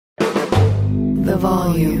the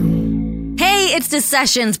volume. Hey, it's The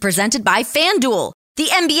Sessions presented by FanDuel. The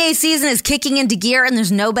NBA season is kicking into gear, and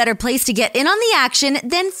there's no better place to get in on the action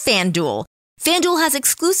than FanDuel. FanDuel has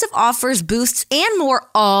exclusive offers, boosts, and more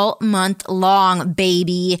all month long,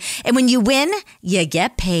 baby. And when you win, you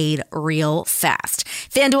get paid real fast.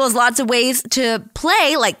 FanDuel has lots of ways to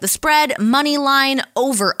play, like the spread, money line,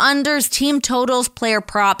 over-unders, team totals, player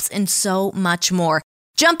props, and so much more.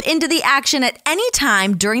 Jump into the action at any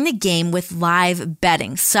time during the game with live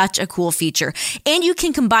betting. Such a cool feature. And you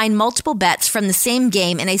can combine multiple bets from the same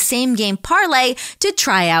game in a same game parlay to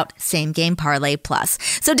try out Same Game Parlay Plus.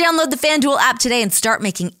 So download the FanDuel app today and start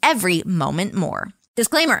making every moment more.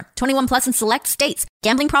 Disclaimer, 21 plus in select states.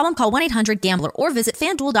 Gambling problem? Call 1-800-GAMBLER or visit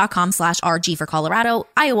FanDuel.com/RG for Colorado,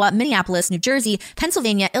 Iowa, Minneapolis, New Jersey,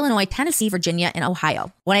 Pennsylvania, Illinois, Tennessee, Virginia, and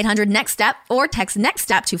Ohio. 1-800-NEXT-STEP or text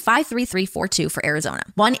NEXT-STEP to 53342 for Arizona.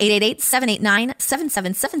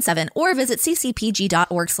 1-888-789-7777 or visit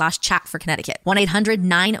ccpg.org/chat for Connecticut.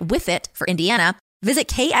 1-800-9-WITH-IT for Indiana. Visit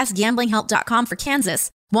ksgamblinghelp.com for Kansas.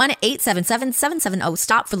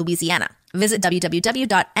 1-877-770-STOP for Louisiana. Visit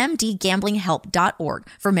www.mdgamblinghelp.org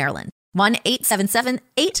for Maryland.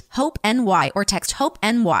 1-877-8-HOPE-NY or text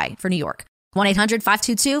HOPE-NY for New York.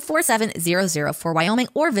 1-800-522-4700 for Wyoming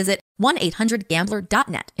or visit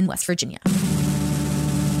 1-800-GAMBLER.net in West Virginia.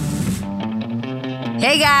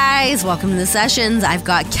 Hey guys, welcome to The Sessions. I've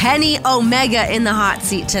got Kenny Omega in the hot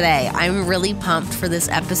seat today. I'm really pumped for this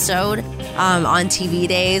episode. On TV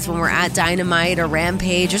days when we're at Dynamite or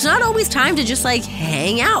Rampage, there's not always time to just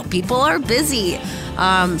hang out. People are busy.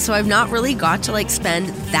 So I've not really got to spend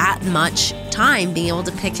that much time being able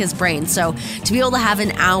to pick his brain. So to be able to have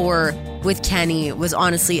an hour with Kenny was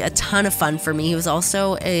honestly a ton of fun for me. He was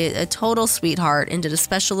also a total sweetheart and did a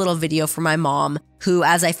special little video for my mom, who,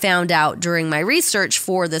 as I found out during my research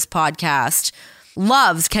for this podcast,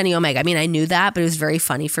 loves Kenny Omega. I mean, I knew that, but it was very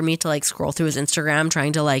funny for me to scroll through his Instagram,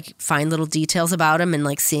 trying to find little details about him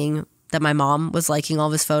and seeing that my mom was liking all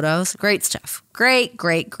of his photos. Great stuff. Great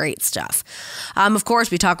stuff. Of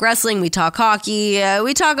course, we talk wrestling, we talk hockey,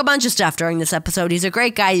 we talk a bunch of stuff during this episode. He's a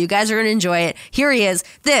great guy. You guys are going to enjoy it. Here he is.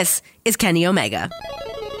 This is Kenny Omega.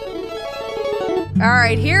 All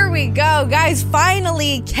right, here we go. Guys,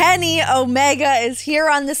 finally, Kenny Omega is here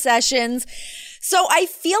on The Sessions. So I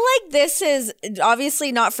feel like this is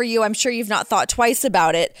obviously not for you. I'm sure you've not thought twice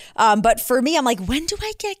about it. But for me, I'm like, when do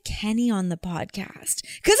I get Kenny on the podcast?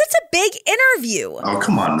 Because it's a big interview. Oh,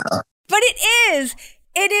 come on now. But it is.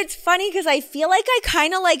 It's funny because I feel like I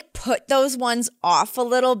kind of put those ones off a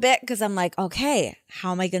little bit because I'm like, okay,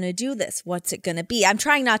 how am I going to do this? What's it going to be? I'm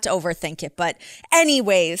trying not to overthink it. But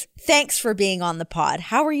anyways, thanks for being on the pod.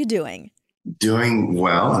 How are you doing? Doing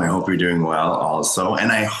well. And I hope you're doing well also.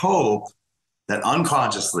 And I hope that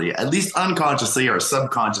unconsciously, at least unconsciously or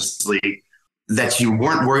subconsciously, that you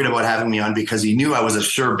weren't worried about having me on because you knew I was a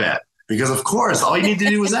sure bet. Because, of course, all you need to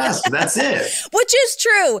do is ask. That's it. Which is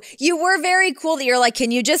true. You were very cool that you're like,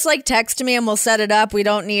 can you just text me and we'll set it up? We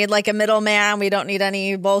don't need a middleman. We don't need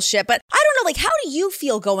any bullshit. But I don't know, how do you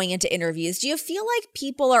feel going into interviews? Do you feel like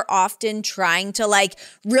people are often trying to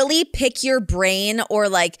really pick your brain or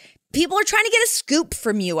people are trying to get a scoop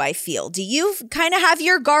from you, I feel? Do you kind of have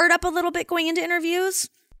your guard up a little bit going into interviews?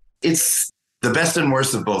 It's the best and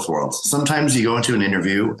worst of both worlds. Sometimes you go into an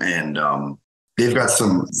interview and they've got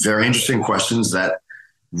some very interesting questions that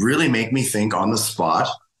really make me think on the spot.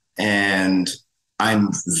 And I'm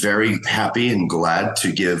very happy and glad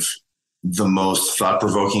to give the most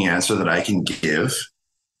thought-provoking answer that I can give.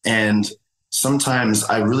 And sometimes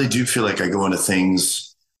I really do feel like I go into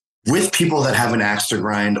things with people that have an axe to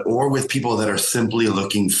grind or with people that are simply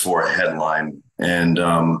looking for a headline. And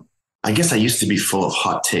I guess I used to be full of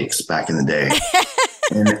hot takes back in the day.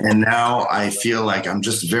 and now I feel like I'm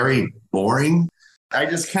just very boring. I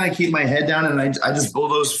just kind of keep my head down and I just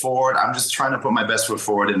bulldoze forward. I'm just trying to put my best foot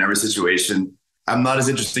forward in every situation. I'm not as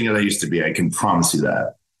interesting as I used to be. I can promise you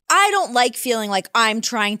that. I don't like feeling like I'm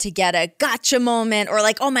trying to get a gotcha moment or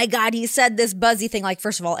oh my God, he said this buzzy thing.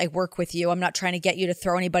 First of all, I work with you. I'm not trying to get you to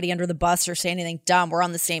throw anybody under the bus or say anything dumb. We're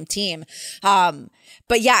on the same team.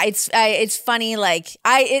 But yeah, it's funny.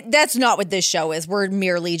 That's not what this show is. We're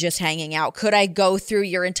merely just hanging out. Could I go through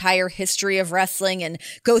your entire history of wrestling and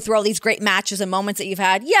go through all these great matches and moments that you've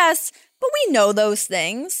had? Yes. But we know those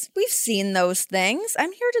things. We've seen those things.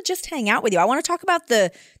 I'm here to just hang out with you. I want to talk about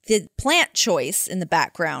the plant choice in the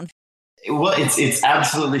background. Well, it's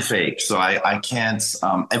absolutely fake. So I can't.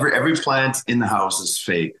 Every plant in the house is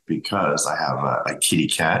fake because I have a kitty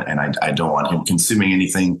cat and I don't want him consuming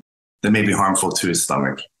anything that may be harmful to his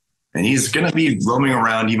stomach. And he's going to be roaming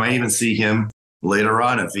around. You might even see him later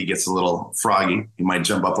on, if he gets a little froggy, he might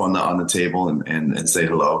jump up on the table and say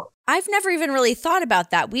hello. I've never even really thought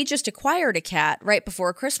about that. We just acquired a cat right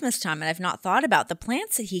before Christmas time, and I've not thought about the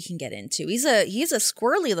plants that he can get into. He's a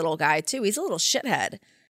squirrely little guy too. He's a little shithead.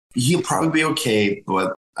 He'll probably be okay,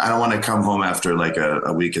 but I don't want to come home after like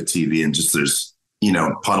a week of TV and just there's,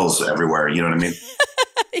 puddles everywhere. You know what I mean?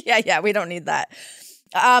 Yeah, we don't need that.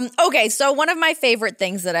 Okay, so one of my favorite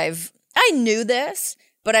things that I knew this,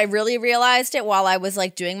 but I really realized it while I was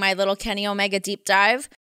like doing my little Kenny Omega deep dive.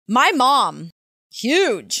 My mom,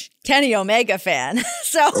 huge Kenny Omega fan.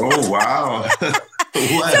 Oh, wow.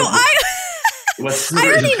 What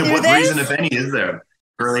reason, if any, is there?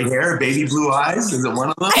 Curly hair, baby blue eyes? Is it one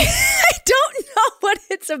of them? I don't know what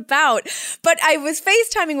it's about, but I was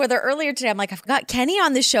FaceTiming with her earlier today. I'm like, I've got Kenny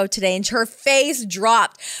on the show today, and her face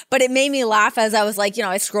dropped, but it made me laugh as I was like,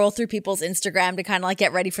 I scroll through people's Instagram to kind of like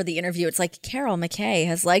get ready for the interview. It's like, Carol McKay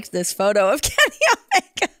has liked this photo of Kenny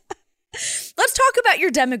Omega. Let's talk about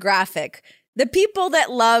your demographic. The people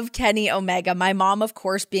that love Kenny Omega, my mom, of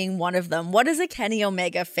course, being one of them. What is a Kenny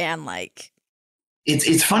Omega fan like?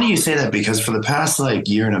 It's funny you say that because for the past like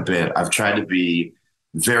year and a bit, I've tried to be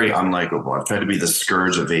very unlikable. I've tried to be the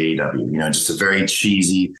scourge of AEW, just a very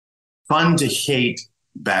cheesy, fun to hate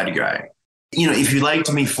bad guy. If you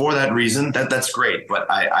liked me for that reason, that's great. But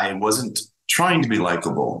I wasn't trying to be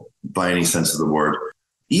likable by any sense of the word.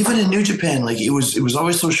 Even in New Japan, like it was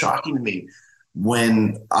always so shocking to me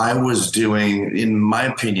when I was doing, in my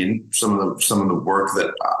opinion, some of the work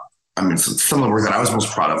that some of the work that I was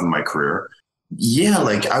most proud of in my career. Yeah,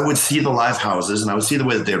 like I would see the live houses and I would see the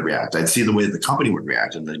way that they'd react. I'd see the way that the company would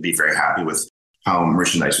react and they'd be very happy with how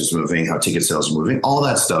merchandise was moving, how ticket sales were moving, all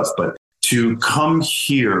that stuff. But to come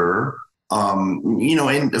here,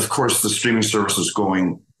 and of course the streaming service was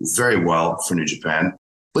going very well for New Japan,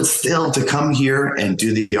 but still to come here and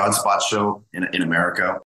do the Odd Spot show in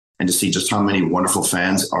America and to see just how many wonderful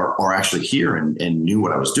fans are actually here and knew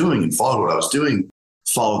what I was doing and followed what I was doing,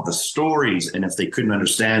 followed the stories. And if they couldn't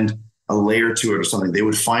understand a layer to it or something, they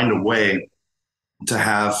would find a way to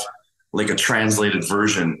have like a translated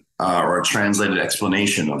version or a translated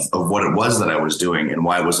explanation of what it was that I was doing and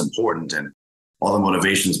why it was important and all the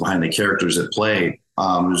motivations behind the characters at play. It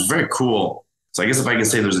was very cool. So I guess if I could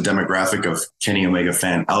say there's a demographic of Kenny Omega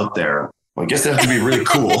fan out there, well, I guess they have to be really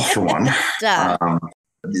cool for one.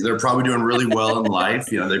 They're probably doing really well in life.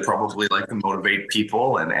 They probably like to motivate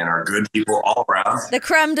people and are good people all around. The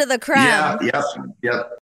creme de the creme.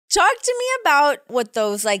 Yep. Talk to me about what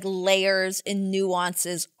those like layers and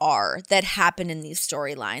nuances are that happen in these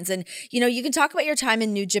storylines. And, you can talk about your time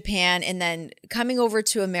in New Japan and then coming over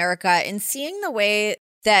to America and seeing the way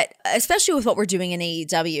that, especially with what we're doing in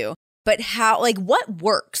AEW, but how, like, what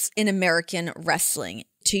works in American wrestling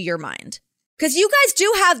to your mind? Because you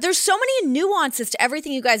guys there's so many nuances to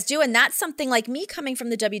everything you guys do. And that's something like me coming from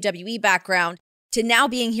the WWE background to now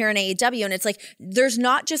being here in AEW. And it's like, there's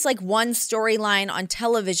not just like one storyline on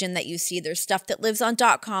television that you see. There's stuff that lives on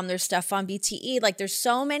 .com. There's stuff on BTE. Like there's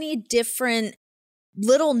so many different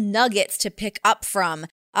little nuggets to pick up from.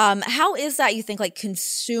 How is that, you think, like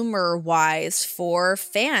consumer wise for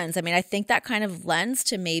fans? I mean, I think that kind of lends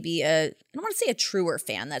to maybe I don't want to say a truer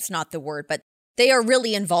fan. That's not the word, but they are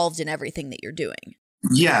really involved in everything that you're doing.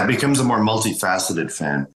 Yeah, it becomes a more multifaceted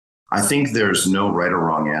fan. I think there's no right or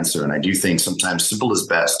wrong answer. And I do think sometimes simple is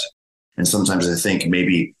best. And sometimes I think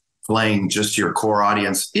maybe playing just your core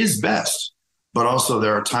audience is best. But also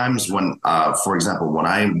there are times when, for example, when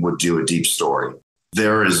I would do a deep story,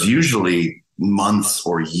 there is usually months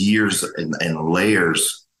or years and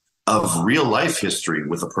layers of real life history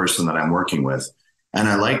with the person that I'm working with. And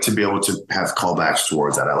I like to be able to have callbacks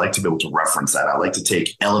towards that. I like to be able to reference that. I like to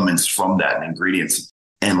take elements from that and ingredients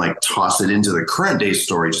and like toss it into the current day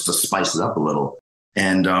story just to spice it up a little.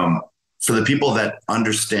 And for the people that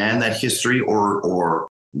understand that history or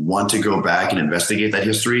want to go back and investigate that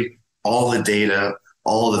history, all the data,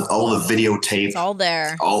 all the videotape, it's all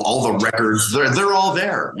there, all the records, they're all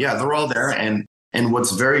there. Yeah, they're all there. And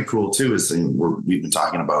what's very cool too is we've been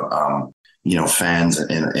talking about fans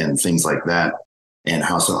and things like that, and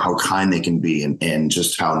how kind they can be and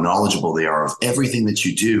just how knowledgeable they are of everything that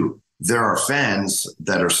you do. There are fans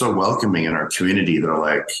that are so welcoming in our community that are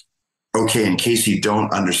like, okay, in case you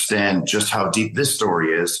don't understand just how deep this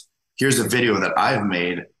story is, here's a video that I've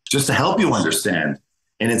made just to help you understand.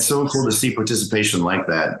 And it's so cool to see participation like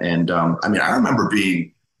that. And I remember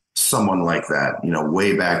being someone like that,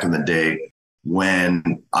 way back in the day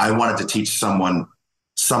when I wanted to teach someone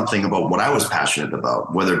something about what I was passionate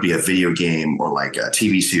about, whether it be a video game or like a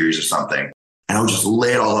TV series or something. And I would just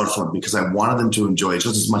lay it all out for them because I wanted them to enjoy it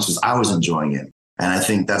just as much as I was enjoying it. And I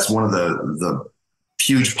think that's one of the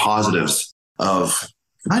huge positives of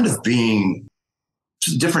kind of being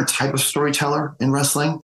just a different type of storyteller in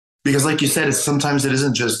wrestling. Because like you said, sometimes it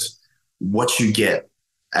isn't just what you get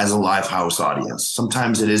as a live house audience.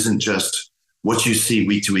 Sometimes it isn't just what you see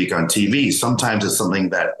week to week on TV. Sometimes it's something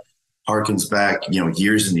that harkens back,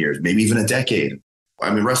 years and years, maybe even a decade.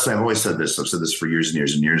 I mean, wrestling, I've always said this, I've said this for years and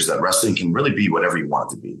years and years, that wrestling can really be whatever you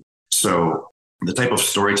want it to be. So the type of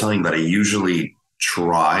storytelling that I usually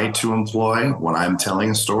try to employ when I'm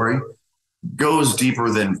telling a story goes deeper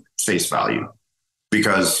than face value.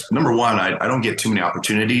 Because number one, I don't get too many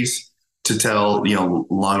opportunities to tell,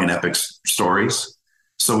 long and epic stories.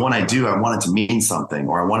 So when I do, I want it to mean something,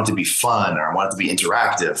 or I want it to be fun, or I want it to be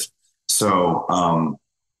interactive. So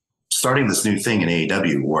starting this new thing in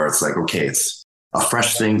AEW where it's like, okay, it's a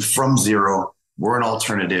fresh thing from zero. We're an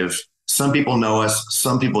alternative. Some people know us,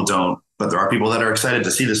 some people don't, but there are people that are excited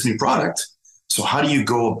to see this new product. So how do you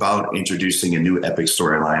go about introducing a new epic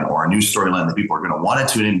storyline, or a new storyline that people are going to want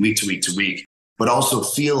to tune in week to week to week, but also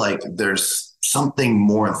feel like there's something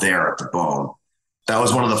more there at the bone? That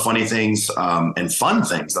was one of the funny things and fun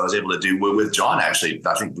things that I was able to do with John, actually.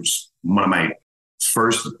 I think it was one of my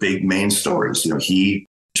first big main stories. He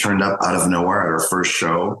turned up out of nowhere at our first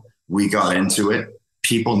show. We got into it.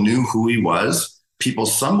 People knew who he was. People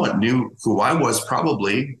somewhat knew who I was,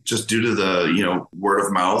 probably just due to the, word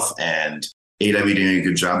of mouth, and AEW doing a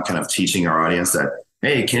good job kind of teaching our audience that,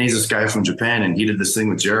 hey, Kenny's this guy from Japan and he did this thing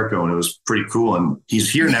with Jericho and it was pretty cool. And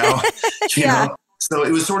he's here now, know? So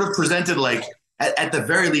it was sort of presented like, at the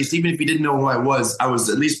very least, even if he didn't know who I was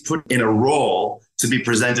at least put in a role to be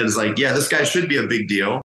presented as like, yeah, this guy should be a big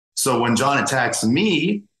deal. So when John attacks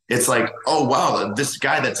me, it's like, oh, wow, this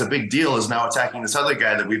guy that's a big deal is now attacking this other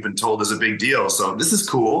guy that we've been told is a big deal. So this is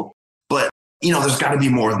cool. But, there's got to be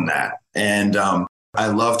more than that. And I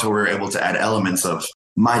loved how we were able to add elements of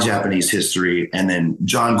my Japanese history, and then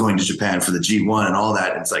John going to Japan for the G1 and all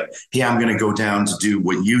that. And it's like, hey, I'm going to go down to do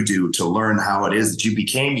what you do, to learn how it is that you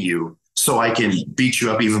became you, so I can beat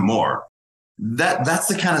you up even more. That's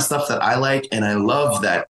the kind of stuff that I like. And I love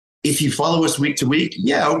that if you follow us week to week,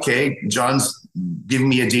 yeah, okay, John's giving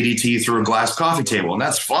me a DDT through a glass coffee table, and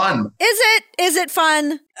that's fun. Is it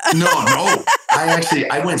fun? No.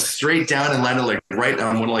 I went straight down and landed like right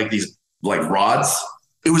on one of these rods.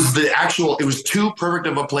 It was too perfect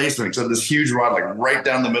of a placement, except this huge rod right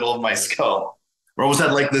down the middle of my skull. Or almost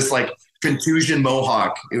had this contusion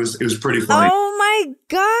mohawk. It was pretty funny. Oh my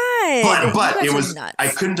God. But it was nuts. I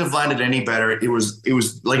couldn't have landed any better. It was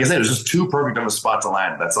like I said, it was just too perfect of a spot to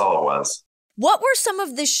land. That's all it was. What were some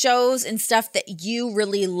of the shows and stuff that you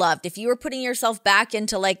really loved? If you were putting yourself back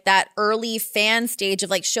into that early fan stage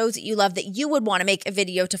of shows that you love that you would want to make a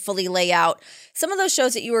video to fully lay out, some of those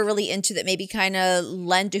shows that you were really into that maybe kind of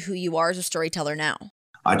lend to who you are as a storyteller now.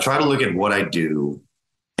 I try to look at what I do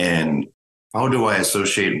and how do I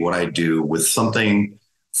associate what I do with something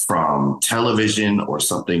from television or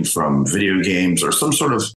something from video games or some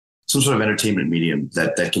sort of entertainment medium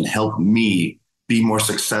that can help me be more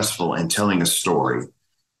successful in telling a story.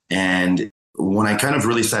 And when I kind of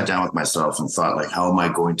really sat down with myself and thought, how am I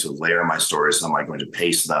going to layer my stories? How am I going to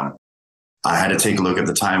pace them? I had to take a look at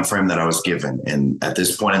the time frame that I was given. And at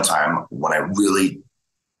this point in time, when I really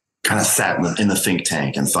kind of sat in the think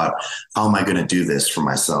tank and thought, how am I going to do this for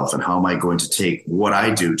myself? And how am I going to take what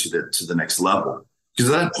I do to the next level?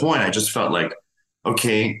 Because at that point, I just felt like,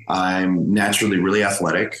 okay, I'm naturally really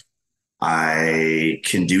athletic. I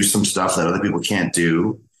can do some stuff that other people can't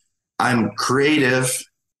do. I'm creative,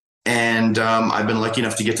 and I've been lucky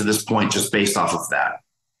enough to get to this point just based off of that.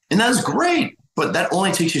 And that is great, but that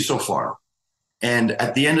only takes you so far. And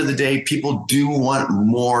at the end of the day, people do want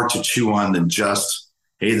more to chew on than just,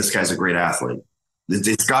 hey, this guy's a great athlete.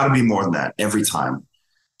 It's got to be more than that every time.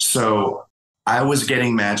 So I was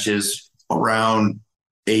getting matches around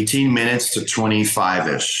 18 minutes to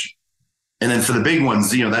 25-ish. And then for the big ones,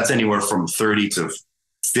 that's anywhere from 30 to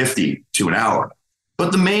 50 to an hour.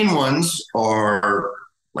 But the main ones are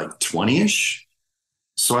 20-ish.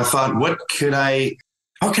 So I thought,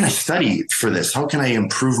 how can I study for this? How can I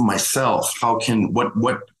improve myself? What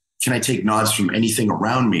can I take nods from anything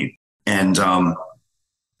around me? And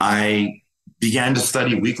I began to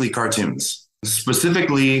study weekly cartoons,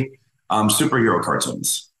 specifically superhero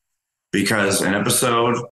cartoons, because an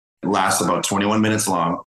episode lasts about 21 minutes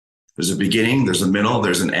long. There's a beginning, there's a middle,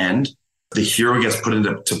 there's an end. The hero gets put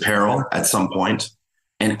into peril at some point.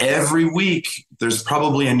 And every week, there's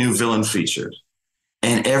probably a new villain featured.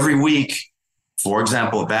 And every week, for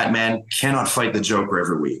example, Batman cannot fight the Joker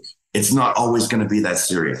every week. It's not always going to be that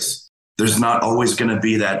serious. There's not always going to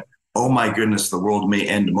be that, oh my goodness, the world may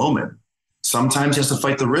end moment. Sometimes he has to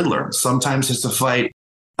fight the Riddler. Sometimes he has to fight,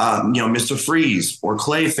 Mr. Freeze or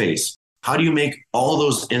Clayface. How do you make all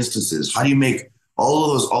those instances? How do you make all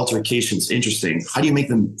of those altercations interesting? How do you make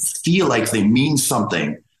them feel like they mean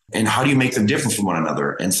something? And how do you make them different from one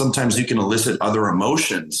another? And sometimes you can elicit other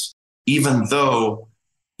emotions, even though,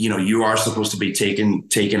 you are supposed to be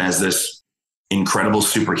taken as this incredible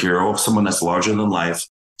superhero, someone that's larger than life,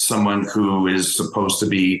 someone who is supposed to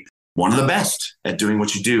be one of the best at doing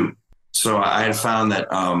what you do. So I had found that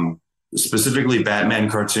specifically Batman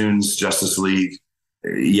cartoons, Justice League,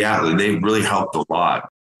 they really helped a lot.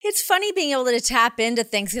 It's funny being able to tap into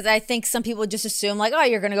things because I think some people just assume like, oh,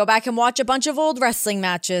 you're going to go back and watch a bunch of old wrestling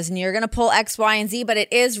matches and you're going to pull X, Y, and Z. But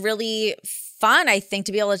it is really fun, I think,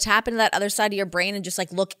 to be able to tap into that other side of your brain and just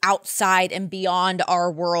like look outside and beyond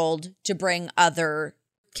our world to bring other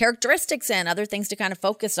characteristics in, other things to kind of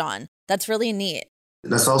focus on. That's really neat.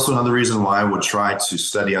 That's also another reason why I would try to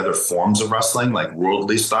study other forms of wrestling, like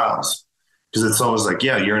worldly styles. Because it's always like,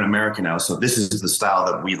 yeah, you're in America now, so this is the style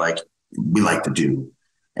that we like to do.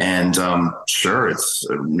 And sure, it's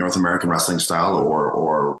a North American wrestling style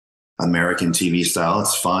or American TV style.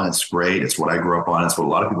 It's fun. It's great. It's what I grew up on. It's what a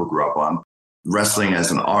lot of people grew up on. Wrestling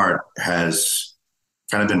as an art has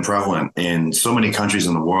kind of been prevalent in so many countries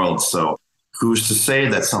in the world. So who's to say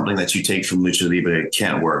that something that you take from Lucha Libre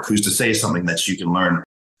can't work? Who's to say something that you can learn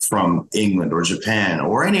from England or Japan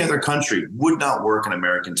or any other country would not work in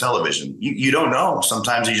American television? You don't know.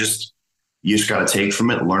 Sometimes you just got to take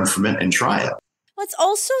from it, learn from it, and try it. Well, it's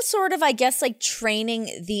also sort of, I guess, like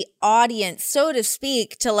training the audience, so to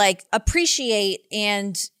speak, to like appreciate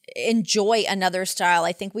and enjoy another style.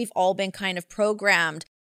 I think we've all been kind of programmed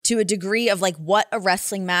to a degree of like what a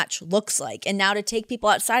wrestling match looks like. And now to take people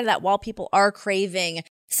outside of that, while people are craving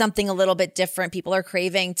something a little bit different, people are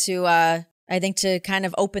craving to, I think, to kind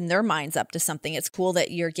of open their minds up to something. It's cool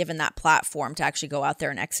that you're given that platform to actually go out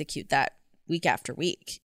there and execute that week after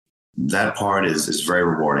week. That part is very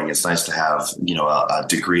rewarding. It's nice to have, a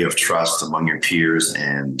degree of trust among your peers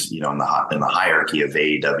and, in the hierarchy of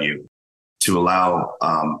AEW to allow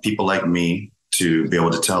people like me to be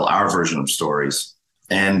able to tell our version of stories.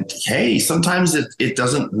 And hey, sometimes it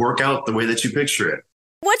doesn't work out the way that you picture it.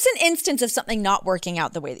 What's an instance of something not working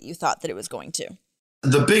out the way that you thought that it was going to?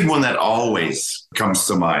 The big one that always comes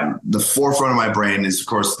to mind, the forefront of my brain is, of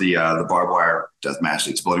course, the barbed wire death match,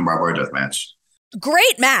 the exploding barbed wire death match.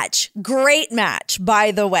 Great match,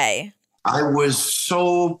 by the way. I was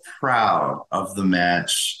so proud of the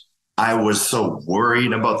match. I was so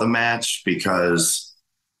worried about the match because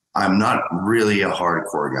I'm not really a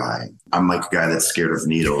hardcore guy. I'm like a guy that's scared of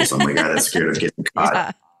needles. I'm a guy that's scared of getting caught.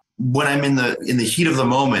 Yeah. When I'm in the heat of the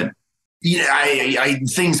moment,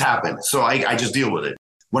 things happen. So I just deal with it.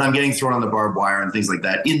 When I'm getting thrown on the barbed wire and things like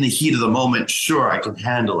that, in the heat of the moment, sure, I can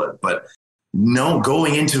handle it. But no,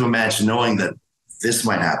 going into a match knowing that this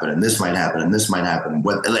might happen and this might happen and this might happen.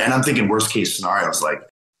 And I'm thinking worst case scenarios like,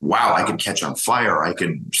 wow, I could catch on fire. I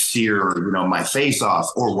could sear, my face off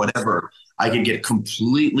or whatever. I could get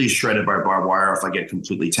completely shredded by barbed wire if I get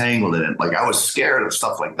completely tangled in it. Like I was scared of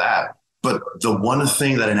stuff like that. But the one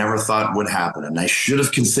thing that I never thought would happen, and I should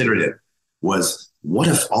have considered it, was what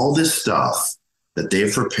if all this stuff that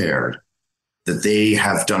they've prepared, that they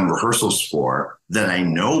have done rehearsals for, that I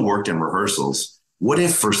know worked in rehearsals, what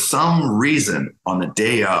if for some reason on the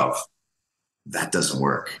day of that doesn't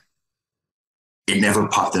work? It never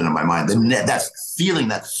popped into my mind. That feeling,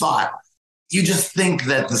 that thought, you just think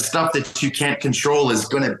that the stuff that you can't control is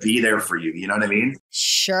going to be there for you. You know what I mean?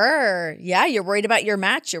 Sure. Yeah. You're worried about your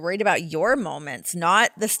match. You're worried about your moments,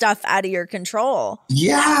 not the stuff out of your control.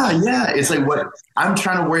 Yeah. Yeah. It's like what I'm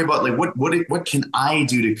trying to worry about. Like what can I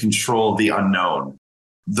do to control the unknown?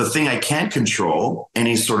 The thing I can't control,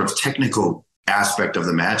 any sort of technical aspect of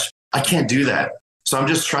the match, I can't do that. So I'm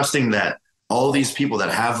just trusting that all these people that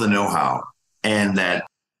have the know-how and that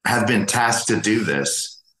have been tasked to do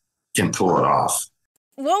this can pull it off.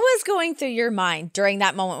 What was going through your mind during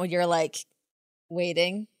that moment when you're like,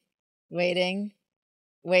 waiting? Like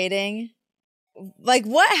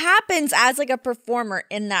what happens as like a performer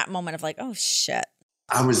in that moment of like, oh shit?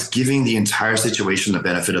 I was giving the entire situation the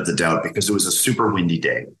benefit of the doubt because it was a super windy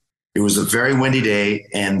day. It was a very windy day.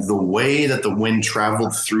 And the way that the wind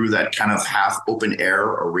traveled through that kind of half open air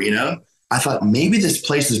arena, I thought maybe this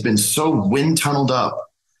place has been so wind tunneled up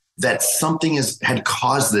that something had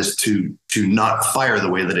caused this to not fire the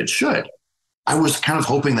way that it should. I was kind of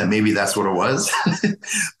hoping that maybe that's what it was.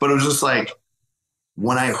 But it was just like,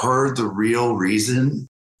 when I heard the real reason,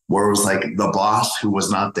 where it was like the boss who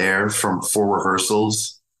was not there for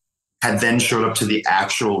rehearsals had then showed up to the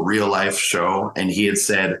actual real life show. And he had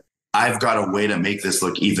said, I've got a way to make this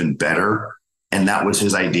look even better. And that was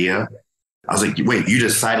his idea. I was like, wait, you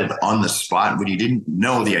decided on the spot when you didn't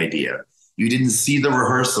know the idea. You didn't see the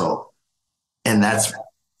rehearsal. And that's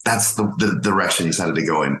the direction he decided to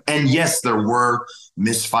go in. And yes, there were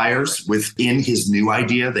misfires within his new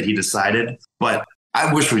idea that he decided, but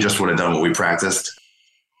I wish we just would have done what we practiced.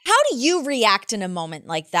 How do you react in a moment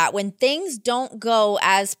like that when things don't go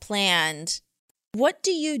as planned? What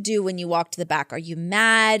do you do when you walk to the back? Are you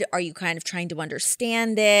mad? Are you kind of trying to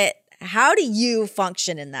understand it? How do you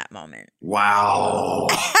function in that moment? Wow.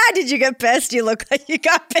 Did you get pissed? You look like you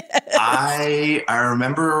got pissed. I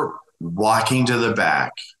remember walking to the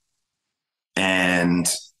back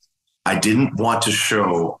and I didn't want to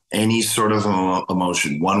show any sort of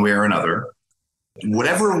emotion one way or another.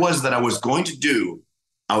 Whatever it was that I was going to do,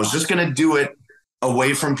 I was just going to do it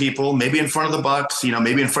away from people, maybe in front of the Bucks,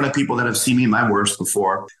 maybe in front of people that have seen me my worst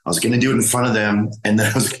before. I was going to do it in front of them. And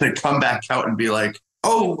then I was going to come back out and be like,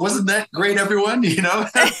 oh, wasn't that great, everyone?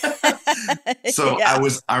 So yeah.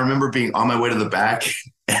 I remember being on my way to the back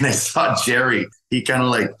and I saw Jerry. He kind of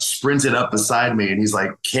like sprinted up beside me and he's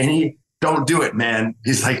like, Kenny, don't do it, man.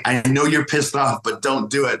 He's like, I know you're pissed off, but don't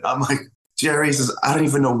do it. I'm like, Jerry says, I don't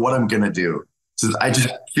even know what I'm going to do. Says, I just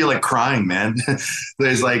feel like crying, man.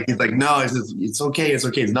 He's like, no, he says, it's okay. It's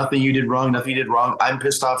okay. It's nothing you did wrong. Nothing you did wrong. I'm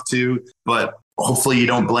pissed off too, but hopefully you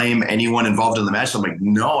don't blame anyone involved in the match. I'm like,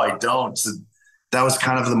 no, I don't. So that was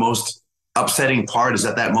kind of the most upsetting part is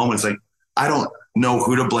at that moment. It's like, I don't know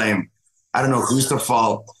who to blame. I don't know who's to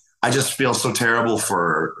fault. I just feel so terrible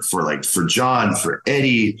for John, for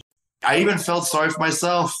Eddie. I even felt sorry for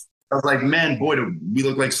myself. I was like, man, boy, do we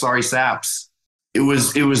look like sorry saps. It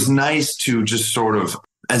was nice to just sort of,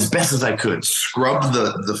 as best as I could, scrub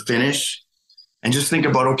the finish and just think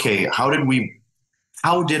about, okay, how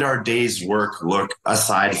did our day's work look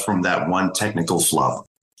aside from that one technical flub?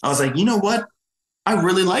 I was like, you know what? I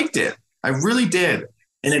really liked it. I really did.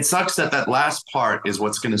 And it sucks that last part is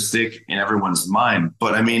what's going to stick in everyone's mind.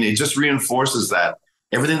 But I mean, it just reinforces that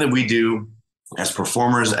everything that we do as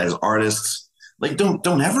performers, as artists, like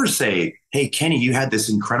don't ever say, hey, Kenny, you had this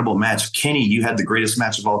incredible match. Kenny, you had the greatest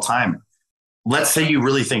match of all time. Let's say you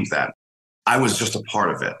really think that. I was just a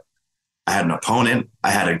part of it. I had an opponent.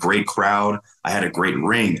 I had a great crowd. I had a great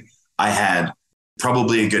ring. I had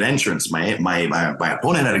probably a good entrance. My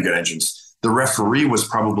opponent had a good entrance. The referee was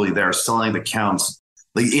probably there selling the counts.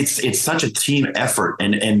 Like it's such a team effort.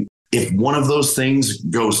 And if one of those things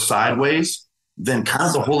goes sideways, then kind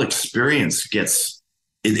of the whole experience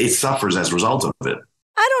it suffers as a result of it.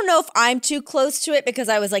 I don't know if I'm too close to it because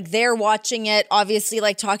I was like there watching it, obviously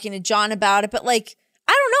like talking to John about it, but like,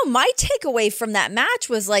 I don't know. My takeaway from that match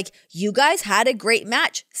was like, you guys had a great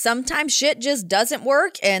match. Sometimes shit just doesn't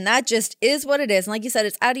work and that just is what it is. And like you said,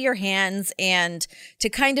 it's out of your hands, and to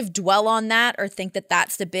kind of dwell on that or think that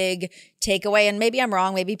that's the big takeaway. And maybe I'm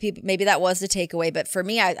wrong. Maybe that was the takeaway. But for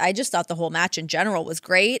me, I just thought the whole match in general was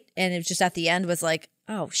great. And it was just at the end was like,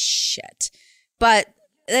 oh shit. But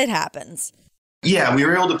it happens. Yeah, we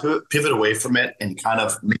were able to pivot away from it and kind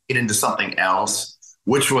of make it into something else,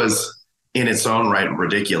 which was in its own right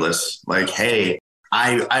ridiculous. Like, hey,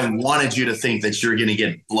 I wanted you to think that you're going to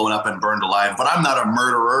get blown up and burned alive, but I'm not a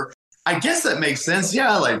murderer. I guess that makes sense.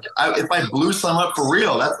 Yeah, like if I blew someone up for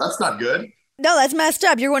real, that's not good. No, that's messed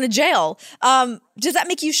up. You're going to jail. Does that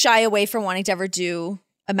make you shy away from wanting to ever do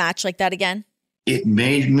a match like that again? It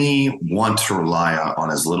made me want to rely on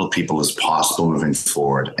as little people as possible moving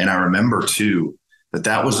forward. And I remember too,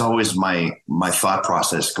 that was always my thought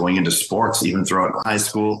process going into sports, even throughout high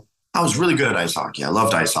school. I was really good at ice hockey. I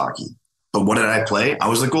loved ice hockey. But what did I play? I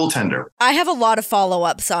was a goaltender. I have a lot of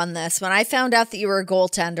follow-ups on this. When I found out that you were a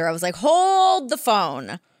goaltender, I was like, hold the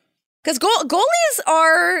phone. Because goalies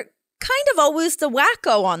are kind of always the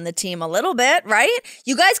wacko on the team a little bit, right?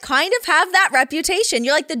 You guys kind of have that reputation.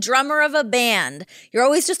 You're like the drummer of a band. You're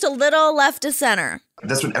always just a little left of center.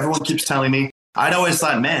 That's what everyone keeps telling me. I'd always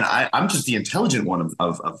thought, man, I'm just the intelligent one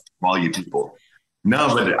of all you people.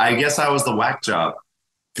 No, but I guess I was the whack job.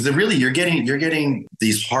 Because really, you're getting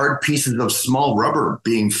these hard pieces of small rubber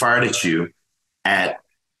being fired at you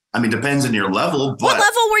depends on your level. But what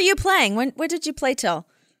level were you playing? Where did you play till?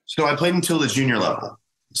 So I played until the junior level.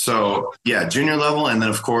 So yeah, junior level. And then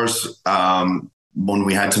of course, when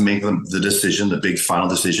we had to make the decision, the big final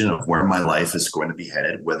decision of where my life is going to be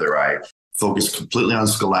headed, whether I focus completely on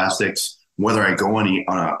scholastics, whether I go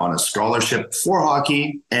on a scholarship for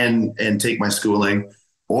hockey and take my schooling,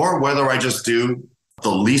 or whether I just do the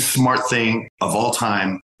least smart thing of all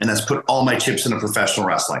time, and that's put all my chips into professional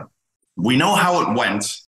wrestling. We know how it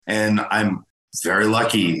went, and I'm very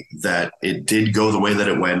lucky that it did go the way that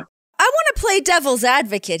it went. I want to play devil's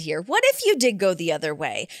advocate here. What if you did go the other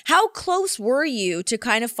way? How close were you to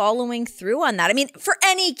kind of following through on that? I mean, for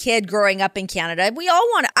any kid growing up in Canada, I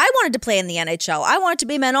wanted to play in the NHL. I wanted to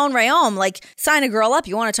be Manon Rhéaume, like sign a girl up.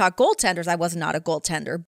 You want to talk goaltenders? I was not a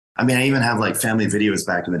goaltender. I mean, I even have like family videos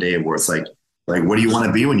back in the day where it's like, what do you want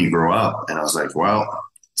to be when you grow up? And I was like, well,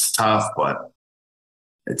 it's tough, but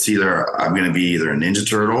it's either I'm going to be either a Ninja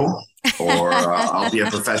Turtle or I'll be a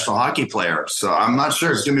professional hockey player. So I'm not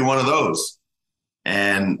sure. It's going to be one of those.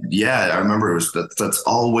 And yeah, I remember that's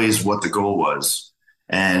always what the goal was.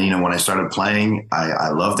 And, when I started playing, I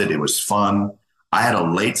loved it. It was fun. I had a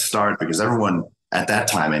late start because everyone at that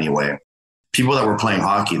time anyway, people that were playing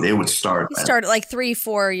hockey, they would start. You started like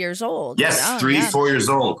 3-4 years old. Yes, 4 years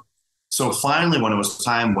old. So finally, when it was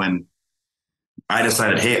time when I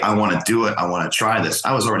decided, hey, I want to do it. I want to try this.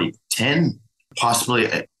 I was already 10, possibly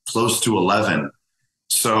close to 11.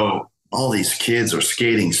 So all these kids are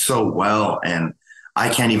skating so well, and I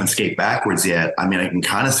can't even skate backwards yet. I mean, I can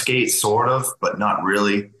kind of skate sort of, but not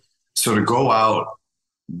really. So to go out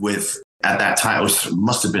with, at that time,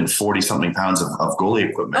 must have been 40 something pounds of goalie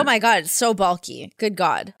equipment. Oh my God. It's so bulky. Good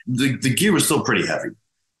God. The gear was still pretty heavy,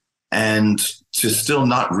 and to still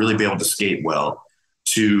not really be able to skate well,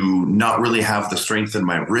 to not really have the strength in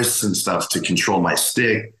my wrists and stuff to control my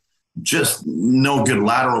stick, just no good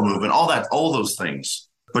lateral movement, all those things.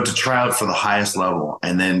 But to try out for the highest level,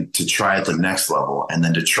 and then to try at the next level, and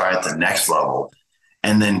then to try at the next level,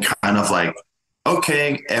 and then kind of like,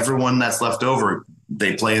 okay, everyone that's left over,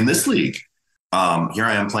 they play in this league. Here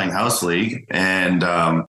I am playing house league. And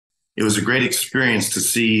it was a great experience to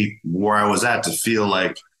see where I was at, to feel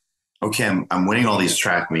like, okay, I'm winning all these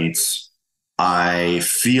track meets. I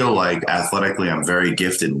feel like athletically I'm very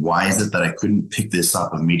gifted. Why is it that I couldn't pick this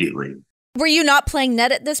up immediately? Were you not playing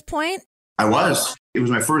net at this point? I was. It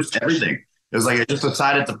was my first everything. It was like I just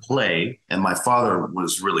decided to play, and my father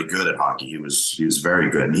was really good at hockey. He was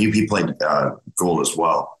very good, and he played goal as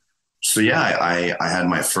well. So yeah, I had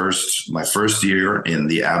my first year in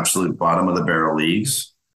the absolute bottom of the barrel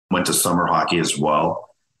leagues. Went to summer hockey as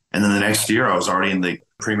well, and then the next year I was already in the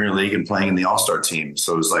Premier League and playing in the All-Star team.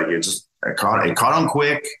 So it was like it caught on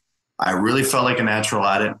quick. I really felt like a natural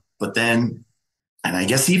at it. But then, and I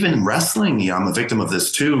guess even wrestling, I'm a victim of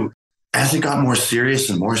this too. As it got more serious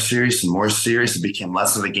and more serious and more serious, it became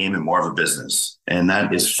less of a game and more of a business. And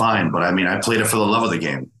that is fine. But I mean, I played it for the love of the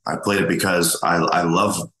game. I played it because I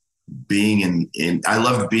love being I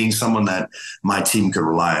loved being someone that my team could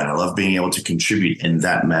rely on. I love being able to contribute in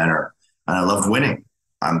that manner. And I loved winning.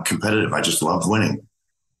 I'm competitive. I just loved winning.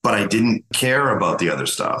 But I didn't care about the other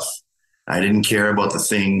stuff. I didn't care about the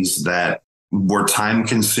things that were time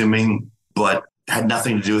consuming, but had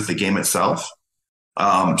nothing to do with the game itself.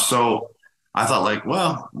 So I thought like,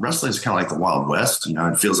 well, wrestling is kind of like the Wild West.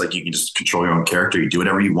 It feels like you can just control your own character. You do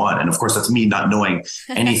whatever you want. And of course, that's me not knowing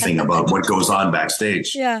anything about what goes on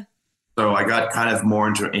backstage. Yeah. So I got kind of more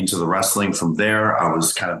into the wrestling from there. I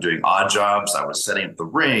was kind of doing odd jobs. I was setting up the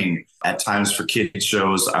ring at times for kids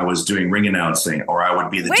shows. I was doing ring announcing, or I would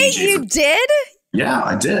be the DJ. Wait, you did? Yeah,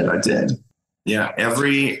 I did. Yeah.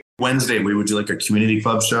 Every Wednesday we would do like a community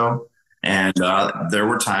club show. And there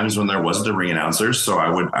were times when there wasn't a ring announcer, so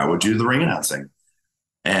I would do the ring announcing.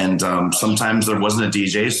 And sometimes there wasn't a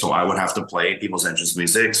DJ, so I would have to play people's entrance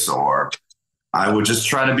musics, or I would just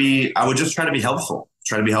try to be helpful,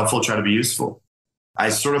 try to be useful. I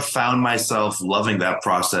sort of found myself loving that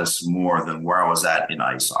process more than where I was at in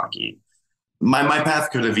ice hockey. My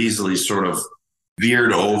path could have easily sort of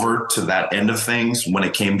veered over to that end of things when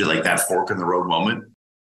it came to like that fork in the road moment,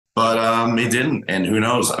 but it didn't. And who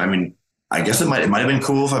knows? I mean, I guess it might have been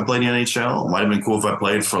cool if I played in the NHL. It might have been cool if I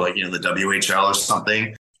played for like, the WHL or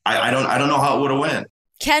something. I don't know how it would have went.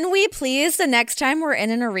 Can we please, the next time we're in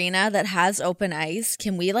an arena that has open ice,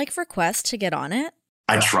 can we like request to get on it?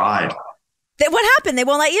 I tried. What happened? They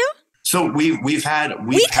won't let you? So we could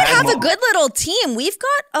have a good little team. We've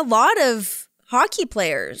got a lot of hockey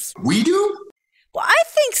players. We do? Well, I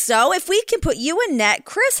think so. If we can put you in net,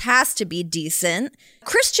 Chris has to be decent.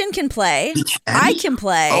 Christian can play. I can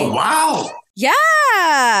play. Oh, wow.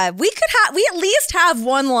 Yeah. We at least have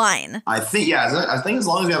one line. I think as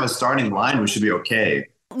long as we have a starting line, we should be okay.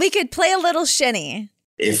 We could play a little shinny.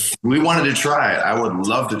 If we wanted to try it, I would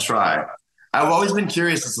love to try. I've always been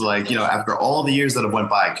curious as to like, after all the years that have went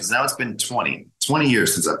by, because now it's been 20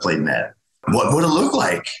 years since I played net. What would it look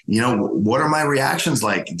like? What are my reactions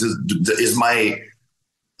like? Is my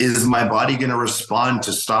body going to respond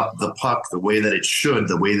to stop the puck the way that it should,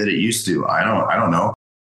 the way that it used to? I don't know.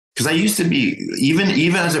 Because I used to be,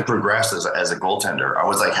 even as it progressed as a goaltender, I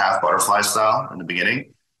was like half butterfly style in the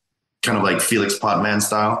beginning, kind of like Felix Potvin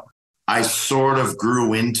style. I sort of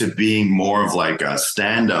grew into being more of like a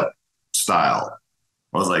stand-up style.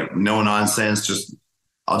 I was like, no nonsense,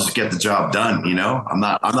 I'll just get the job done, you know? I'm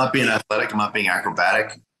not being athletic, I'm not being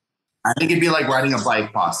acrobatic. I think it'd be like riding a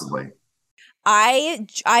bike possibly. I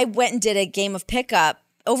went and did a game of pickup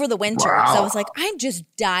over the winter. Wow. So I was like, I'm just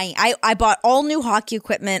dying. I bought all new hockey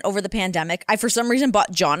equipment over the pandemic. I, for some reason,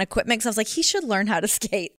 bought John equipment because I was like, he should learn how to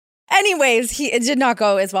skate. Anyways, it did not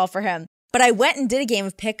go as well for him. But I went and did a game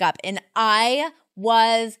of pickup and I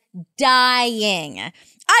was dying.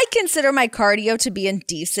 I consider my cardio to be in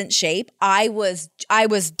decent shape. I was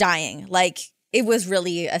dying. Like, it was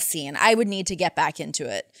really a scene. I would need to get back into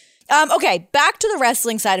it. Okay, back to the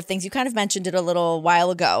wrestling side of things. You kind of mentioned it a little while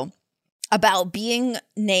ago about being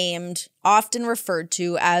named, often referred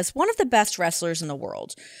to as one of the best wrestlers in the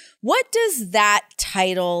world. What does that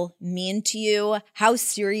title mean to you? How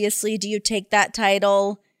seriously do you take that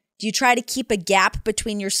title? Do you try to keep a gap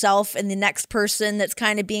between yourself and the next person that's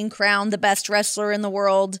kind of being crowned the best wrestler in the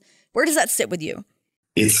world? Where does that sit with you?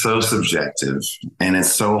 It's so subjective and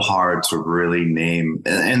it's so hard to really name.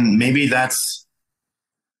 And maybe that's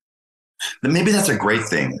a great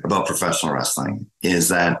thing about professional wrestling, is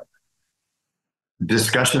that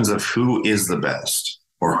discussions of who is the best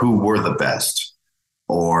or who were the best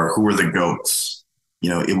or who were the GOATs, you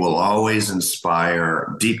know, it will always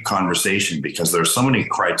inspire deep conversation because there's so many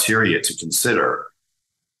criteria to consider.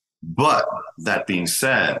 But that being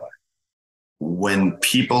said, when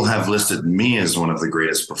people have listed me as one of the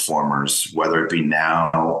greatest performers, whether it be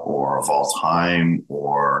now or of all time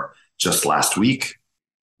or just last week,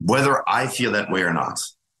 whether I feel that way or not,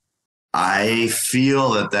 I feel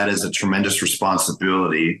that that is a tremendous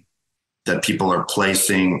responsibility that people are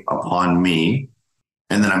placing upon me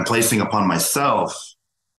and that I'm placing upon myself,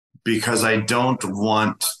 because I don't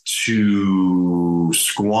want to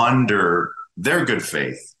squander their good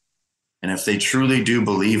faith. And if they truly do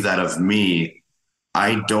believe that of me,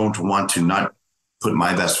 I don't want to not put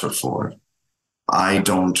my best foot forward. I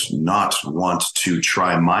don't not want to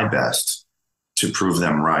try my best to prove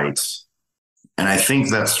them right. And I think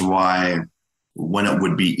that's why when it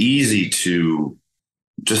would be easy to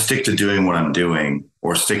just stick to doing what I'm doing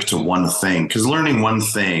or stick to one thing, because learning one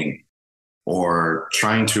thing or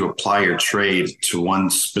trying to apply your trade to one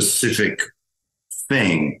specific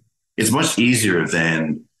thing is much easier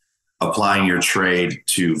than applying your trade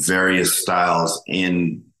to various styles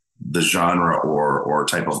in the genre or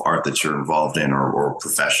type of art that you're involved in or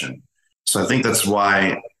profession. So I think that's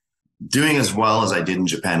why doing as well as I did in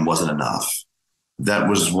Japan wasn't enough. That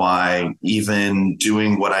was why even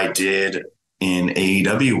doing what I did in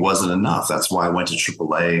AEW wasn't enough. That's why I went to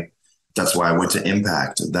AAA. That's why I went to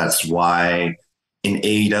Impact. That's why in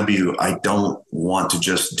AEW, I don't want to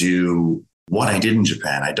just do what I did in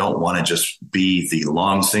Japan. I don't want to just be the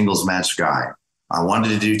long singles match guy. I wanted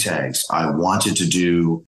to do tags. I wanted to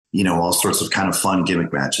do, you know, all sorts of kind of fun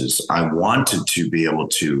gimmick matches. I wanted to be able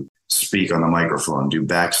to speak on the microphone, do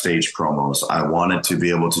backstage promos. I wanted to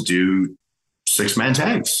be able to do 6-man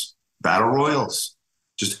tags, battle royals,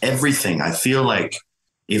 just everything. I feel like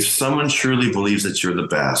if someone truly believes that you're the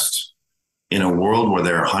best in a world where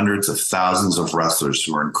there are hundreds of thousands of wrestlers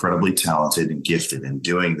who are incredibly talented and gifted and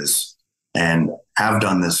doing this and have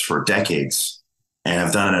done this for decades and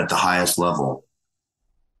have done it at the highest level,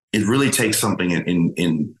 it really takes something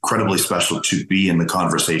incredibly special to be in the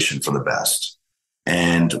conversation for the best.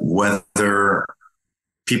 And whether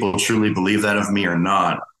people truly believe that of me or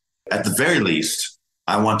not, at the very least,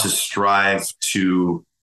 I want to strive to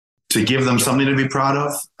give them something to be proud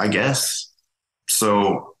of, I guess.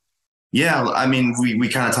 So, yeah, I mean, we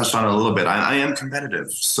kind of touched on it a little bit. I am competitive.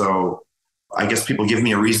 So I guess people give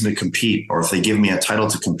me a reason to compete, or if they give me a title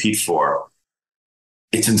to compete for,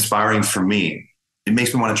 it's inspiring for me. It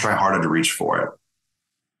makes me want to try harder to reach for it.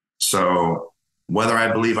 So whether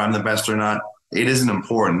I believe I'm the best or not, it isn't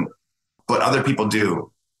important, but other people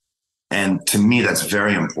do. And to me, that's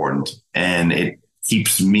very important. And it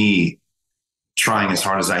keeps me trying as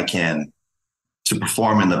hard as I can to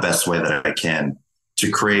perform in the best way that I can,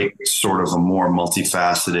 to create sort of a more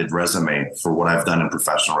multifaceted resume for what I've done in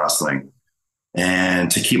professional wrestling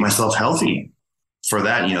and to keep myself healthy. For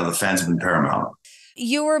that, you know, the fans have been paramount.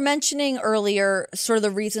 You were mentioning earlier sort of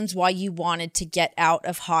the reasons why you wanted to get out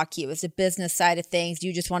of hockey. It was the business side of things.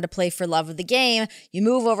 You just wanted to play for love of the game. You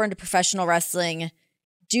move over into professional wrestling,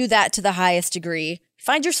 do that to the highest degree,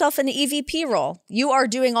 find yourself in an EVP role. You are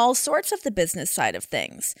doing all sorts of the business side of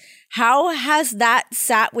things. How has that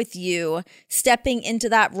sat with you, stepping into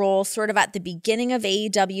that role sort of at the beginning of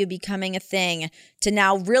AEW becoming a thing to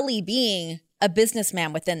now really being a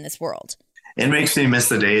businessman within this world? it makes me miss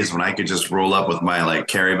the days when I could just roll up with my like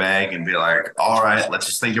carry bag and be like, all right, let's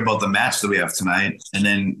just think about the match that we have tonight. And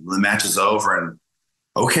then the match is over and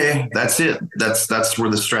okay, that's it. That's where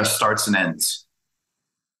the stress starts and ends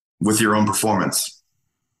with your own performance.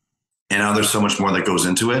 And now there's so much more that goes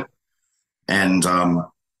into it. And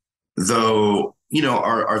though,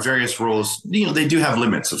 our various roles, they do have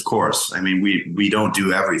limits, of course. I mean, we don't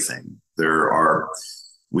do everything.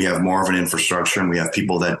 We have more of an infrastructure and we have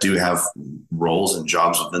people that do have roles and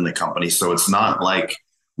jobs within the company. So it's not like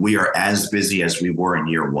we are as busy as we were in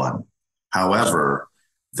year one. However,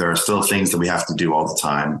 there are still things that we have to do all the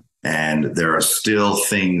time. And there are still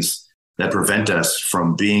things that prevent us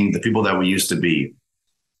from being the people that we used to be.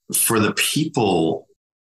 For the people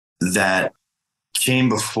that came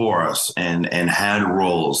before us and had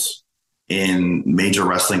roles in major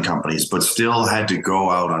wrestling companies, but still had to go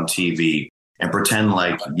out on TV and pretend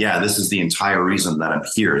like, yeah, this is the entire reason that I'm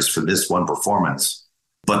here is for this one performance.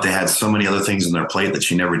 But they had so many other things on their plate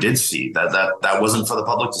that you never did see, that wasn't for the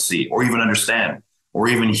public to see or even understand or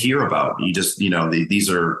even hear about. You just, these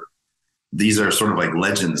are sort of like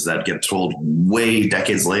legends that get told way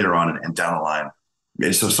decades later on and down the line. I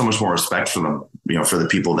just have so much more respect for them, for the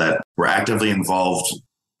people that were actively involved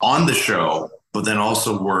on the show, but then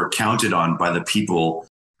also were counted on by the people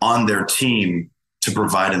on their team to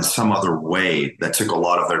provide in some other way that took a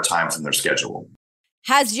lot of their time from their schedule.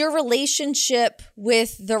 Has your relationship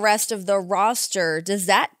with the rest of the roster, does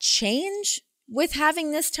that change with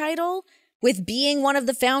having this title? With being one of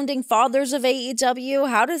the founding fathers of AEW?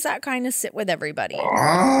 How does that kind of sit with everybody?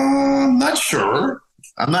 I'm not sure.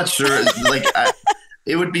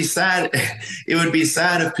 It would be sad. It would be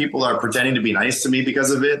sad if people are pretending to be nice to me because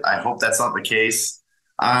of it. I hope that's not the case.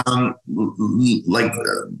 The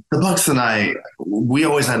Bucks and I, we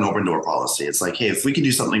always had an open door policy. It's like, hey, if we can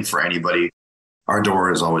do something for anybody, our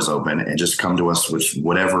door is always open, and just come to us with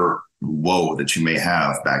whatever woe that you may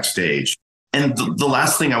have backstage. And the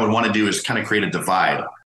last thing I would want to do is kind of create a divide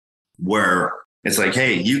where it's like,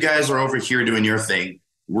 hey, you guys are over here doing your thing.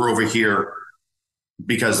 We're over here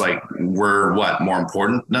because we're more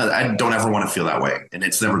important? No, I don't ever want to feel that way. And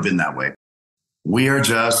it's never been that way. We are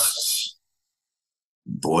just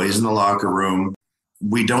boys in the locker room.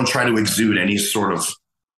 We don't try to exude any sort of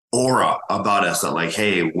aura about us that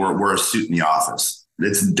hey, we're a suit in the office.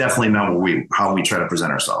 It's definitely not how we try to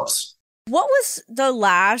present ourselves. What was the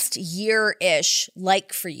last year-ish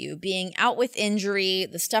like for you? Being out with injury,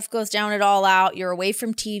 the stuff goes down at All Out, you're away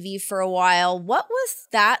from TV for a while. What was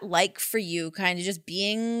that like for you, kind of just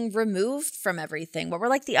being removed from everything? What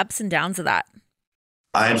were the ups and downs of that?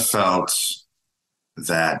 I felt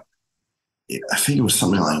that, I think it was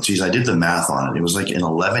something like, I did the math on it. It was in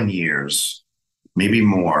 11 years, maybe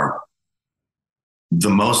more.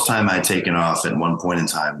 The most time I'd taken off at one point in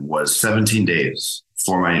time was 17 days.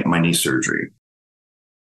 For my knee surgery.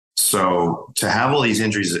 So to have all these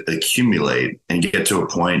injuries accumulate and get to a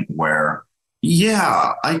point where,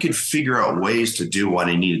 yeah, I could figure out ways to do what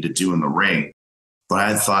I needed to do in the ring. But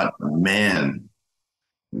I thought, man,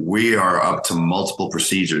 we are up to multiple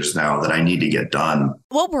procedures now that I need to get done.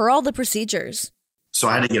 What were all the procedures? So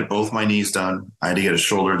I had to get both my knees done. I had to get a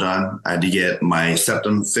shoulder done. I had to get my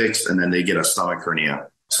septum fixed, and then they get a stomach hernia.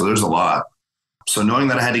 So there's a lot. So knowing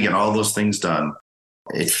that I had to get all those things done,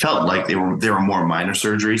 it felt like they were more minor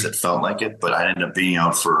surgeries. It felt like it, but I ended up being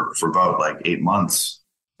out for about 8 months.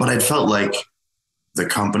 But I felt like the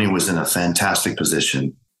company was in a fantastic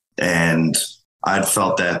position. And I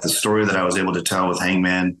felt that the story that I was able to tell with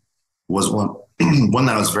Hangman was one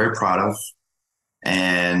that I was very proud of.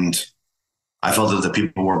 And I felt that the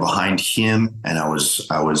people were behind him. And I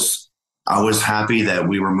was happy that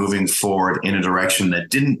we were moving forward in a direction that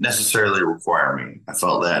didn't necessarily require me. I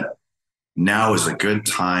felt that now is a good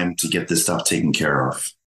time to get this stuff taken care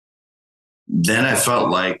of. Then I felt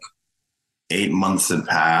like 8 months had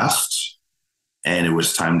passed and it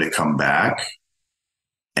was time to come back.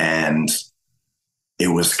 And it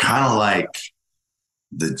was kind of like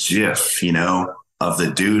the GIF, of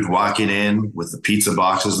the dude walking in with the pizza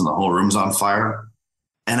boxes and the whole room's on fire.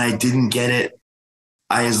 And I didn't get it.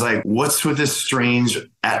 I was like, what's with this strange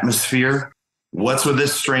atmosphere? What's with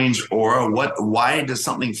this strange aura? Why does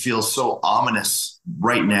something feel so ominous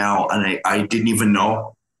right now? And I didn't even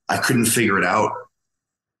know. I couldn't figure it out.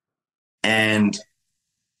 And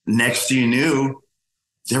next you knew,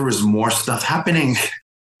 there was more stuff happening.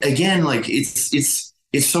 Again,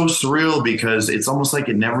 it's so surreal because it's almost like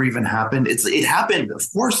it never even happened. It happened. Of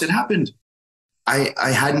course it happened. I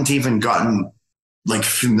hadn't even gotten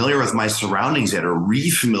familiar with my surroundings yet or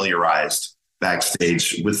refamiliarized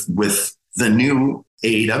backstage with the new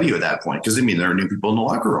AEW at that point. Because there are new people in the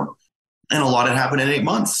locker room. And a lot had happened in 8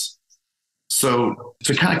 months. So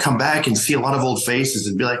to kind of come back and see a lot of old faces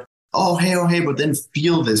and be like, oh, hey, but then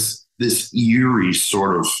feel this eerie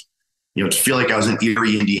sort of, to feel like I was in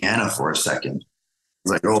Erie, Indiana for a second.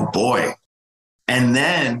 It's like, oh boy. And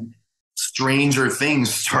then stranger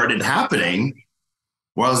things started happening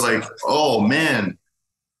where I was like, oh man,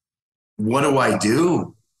 what do I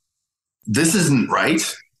do? This isn't right.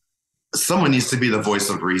 Someone needs to be the voice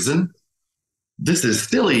of reason. This is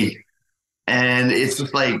silly. And it's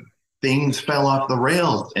just like things fell off the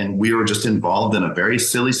rails and we were just involved in a very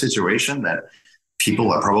silly situation that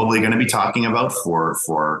people are probably going to be talking about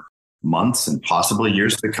for months and possibly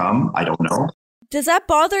years to come. I don't know. Does that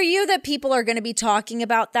bother you that people are going to be talking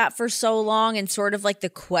about that for so long and sort of like the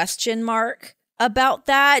question mark about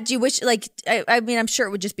that? Do you wish, like, I mean, I'm sure it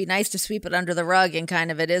would just be nice to sweep it under the rug and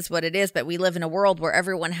kind of it is what it is, but we live in a world where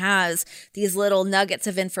everyone has these little nuggets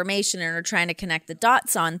of information and are trying to connect the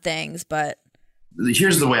dots on things. But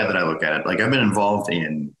here's the way that I look at it. Like, I've been involved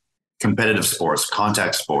in competitive sports,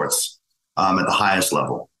 contact sports at the highest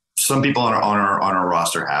level. Some people on our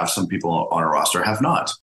roster have, some people on our roster have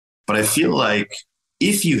not. But I feel like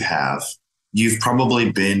if you have, you've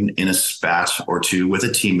probably been in a spat or two with a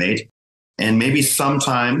teammate, and maybe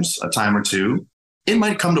sometimes a time or two, it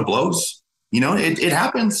might come to blows. It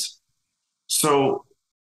happens. So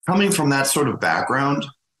coming from that sort of background,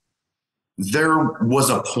 there was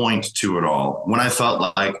a point to it all when I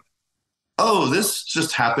felt like, oh, this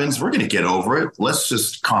just happens. We're going to get over it. Let's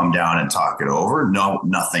just calm down and talk it over. No,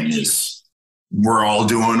 nothing is. We're all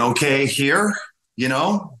doing okay here.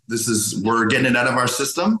 We're getting it out of our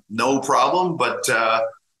system. No problem. But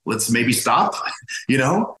let's maybe stop,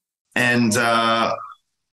 and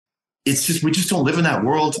it's just, we just don't live in that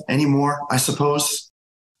world anymore, I suppose.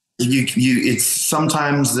 It's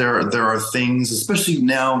sometimes there are things, especially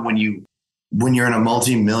now when you're in a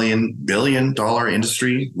multi-billion-dollar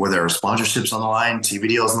industry where there are sponsorships on the line, TV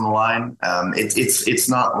deals on the line. It's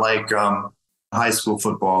not like high school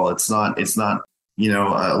football. It's not a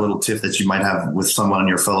little tiff that you might have with someone on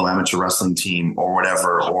your fellow amateur wrestling team or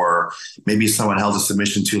whatever, or maybe someone held a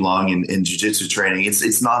submission too long in jiu-jitsu training.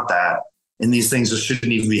 It's not that. And these things just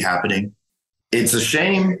shouldn't even be happening. It's a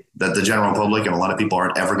shame that the general public and a lot of people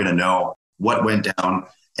aren't ever going to know what went down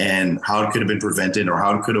and how it could have been prevented or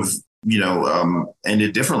how it could have,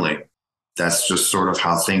 ended differently. That's just sort of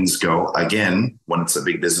how things go. Again, when it's a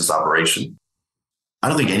big business operation, I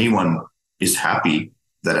don't think anyone is happy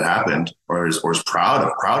that it happened or is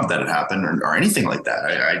proud that it happened or anything like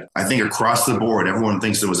that. I think across the board, everyone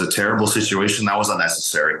thinks it was a terrible situation that was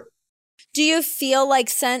unnecessary. Do you feel like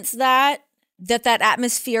since that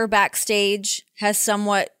atmosphere backstage has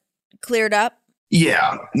somewhat cleared up?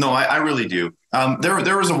 Yeah, no, I really do.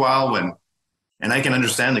 There was a while when, and I can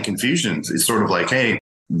understand the confusion. It's sort of like, hey,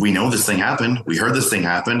 we know this thing happened. We heard this thing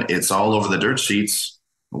happen. It's all over the dirt sheets.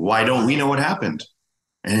 Why don't we know what happened?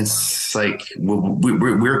 And it's like,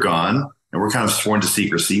 we're gone and we're kind of sworn to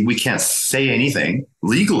secrecy. We can't say anything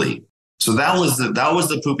legally. So that was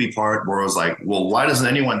the poopy part where I was like, well, why doesn't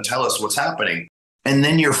anyone tell us what's happening? And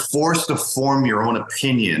then you're forced to form your own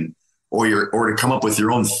opinion or to come up with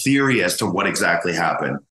your own theory as to what exactly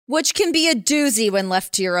happened. Which can be a doozy when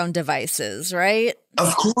left to your own devices, right?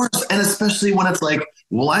 Of course. And especially when it's like,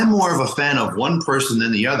 well, I'm more of a fan of one person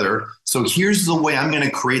than the other. So here's the way I'm going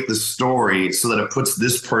to create the story so that it puts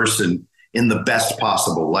this person in the best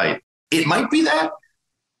possible light. It might be that.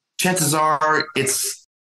 Chances are it's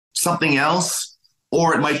something else,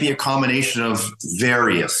 or it might be a combination of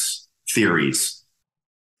various theories.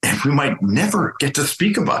 And we might never get to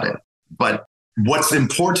speak about it. But what's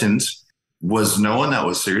important was no one that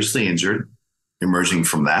was seriously injured emerging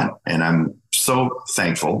from that. And I'm so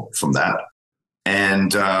thankful from that.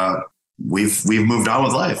 And we've moved on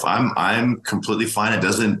with life. I'm completely fine. It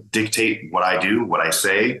doesn't dictate what I do, what I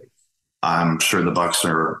say. I'm sure the Bucks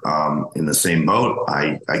are in the same boat.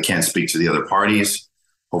 I can't speak to the other parties.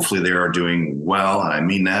 Hopefully they are doing well. And I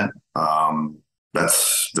mean that.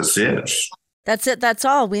 That's it. That's it. That's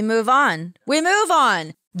all. We move on.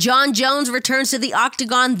 Jon Jones returns to the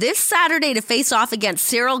Octagon this Saturday to face off against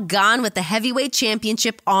Ciryl Gane with the heavyweight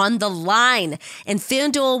championship on the line. And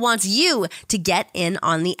FanDuel wants you to get in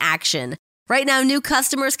on the action. Right now, new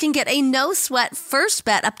customers can get a no-sweat first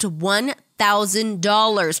bet up to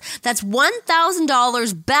 $1,000. That's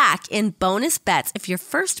 $1,000 back in bonus bets if your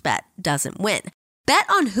first bet doesn't win. Bet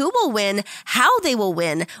on who will win, how they will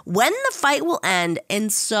win, when the fight will end,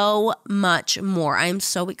 and so much more. I am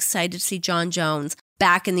so excited to see Jon Jones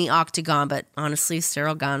back in the Octagon, but honestly,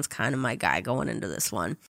 Ciryl Gane's kind of my guy going into this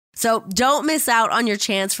one. So don't miss out on your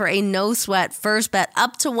chance for a no-sweat first bet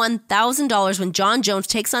up to $1,000 when John Jones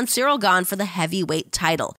takes on Cyril Gahn for the heavyweight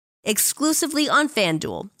title, exclusively on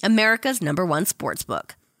FanDuel, America's #1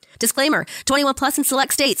 sportsbook. Disclaimer, 21 plus in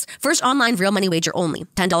select states. First online real money wager only.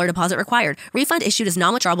 $10 deposit required. Refund issued as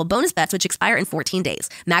non-withdrawable bonus bets which expire in 14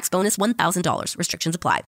 days. Max bonus $1,000. Restrictions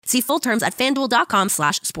apply. See full terms at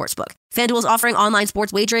FanDuel.com/sportsbook. FanDuel is offering online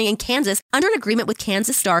sports wagering in Kansas under an agreement with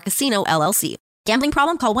Kansas Star Casino, LLC. Gambling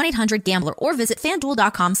problem? Call 1-800-GAMBLER or visit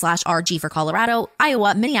FanDuel.com/RG for Colorado,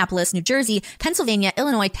 Iowa, Minneapolis, New Jersey, Pennsylvania,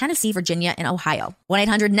 Illinois, Tennessee, Virginia, and Ohio.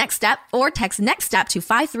 1-800-NEXT-STEP or text NEXT-STEP to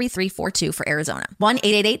 53342 for Arizona.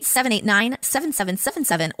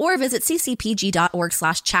 1-888-789-7777 or visit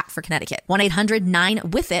ccpg.org/chat for Connecticut.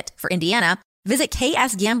 1-800-9-WITH-IT for Indiana. Visit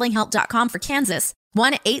ksgamblinghelp.com for Kansas.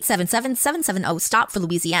 1-877-770-STOP for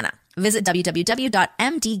Louisiana. Visit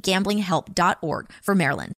www.mdgamblinghelp.org for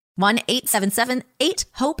Maryland.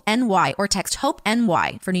 1-877-8-HOPE-NY or text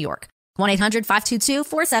HOPE-NY for New York.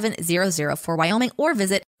 1-800-522-4700 for Wyoming or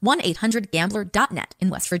visit 1-800-GAMBLER.net in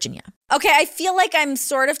West Virginia. Okay, I feel like I'm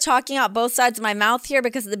sort of talking out both sides of my mouth here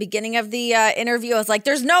because at the beginning of the interview, I was like,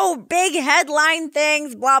 there's no big headline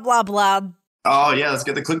things, blah, blah, blah. Oh, yeah, let's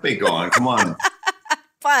get the clickbait going. Come on.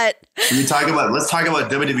 But let's talk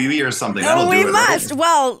about WWE or something. We must. Right?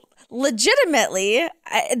 Well, legitimately,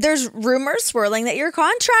 there's rumors swirling that your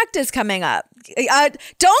contract is coming up.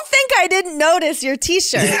 Don't think I didn't notice your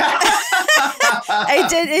T-shirt.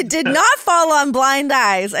 It did not fall on blind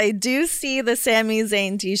eyes. I do see the Sami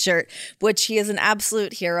Zayn T-shirt, which he is an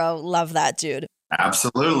absolute hero. Love that dude.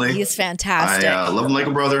 Absolutely. He's fantastic. I love him like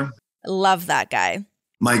a brother. Love that guy.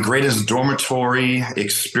 My greatest dormitory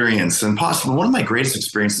experience, and possibly one of my greatest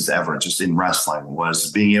experiences ever just in wrestling,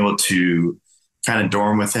 was being able to kind of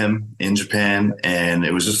dorm with him in Japan. And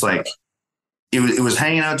it was just like, it was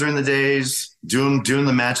hanging out during the days, doing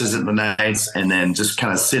the matches at the nights, and then just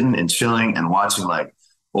kind of sitting and chilling and watching like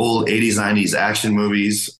old 80s, 90s action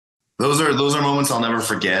movies. Those are moments I'll never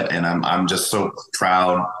forget. And I'm just so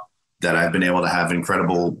proud that I've been able to have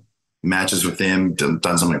incredible matches with him,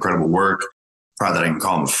 done some incredible work. Proud that I can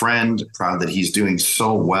call him a friend, proud that he's doing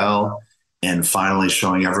so well and finally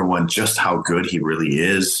showing everyone just how good he really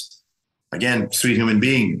is. Again, sweet human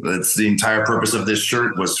being. That's the entire purpose of this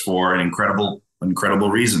shirt, was for an incredible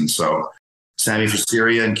reason. So Sammy for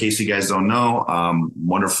Syria, in case you guys don't know,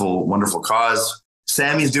 wonderful cause.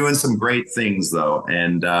 Sammy's doing some great things though.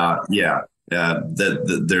 And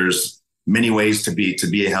there's many ways to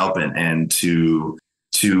be a help and to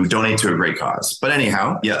donate to a great cause. But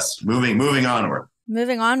anyhow, yes, moving onward.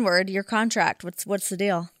 Moving onward, your contract. What's the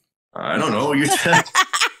deal? I don't know.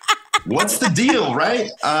 What's the deal,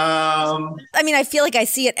 right? I mean, I feel like I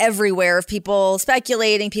see it everywhere of people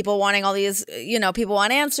speculating, people wanting all these, people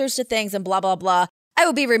want answers to things and blah, blah, blah. I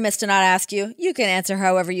would be remiss to not ask you. You can answer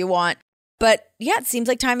however you want. But yeah, it seems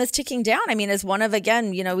like time is ticking down. I mean, as one of,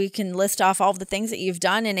 again, we can list off all of the things that you've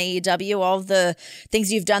done in AEW, all of the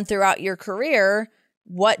things you've done throughout your career.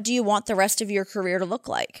 What do you want the rest of your career to look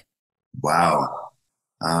like? Wow.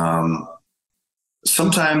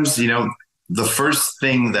 Sometimes, the first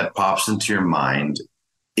thing that pops into your mind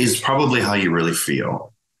is probably how you really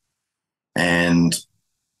feel. And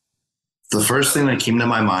the first thing that came to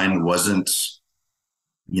my mind wasn't,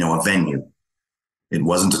 a venue. It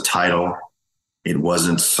wasn't a title. It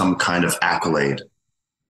wasn't some kind of accolade.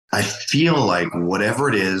 I feel like whatever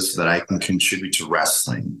it is that I can contribute to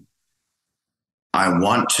wrestling, I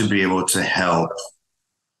want to be able to help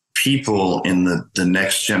people in the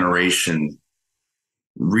next generation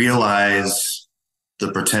realize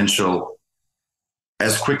the potential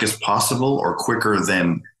as quick as possible, or quicker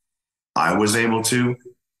than I was able to.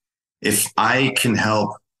 If I can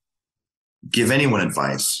help give anyone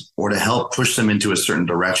advice or to help push them into a certain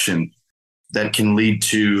direction that can lead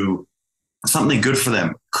to something good for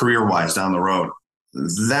them career-wise down the road,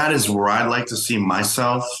 that is where I'd like to see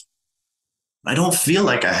myself. I don't feel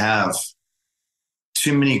like I have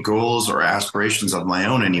too many goals or aspirations of my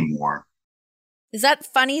own anymore. Is that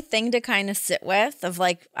funny thing to kind of sit with of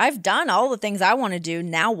like, I've done all the things I want to do.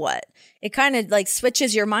 Now what? It kind of like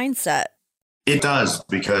switches your mindset. It does,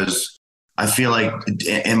 because I feel like,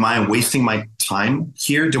 am I wasting my time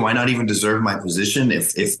here? Do I not even deserve my position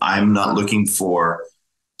if I'm not looking for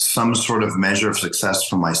some sort of measure of success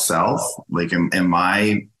for myself? Like, am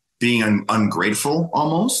I being ungrateful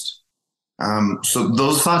almost? So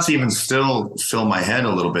those thoughts even still fill my head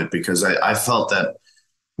a little bit, because I felt that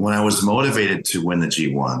when I was motivated to win the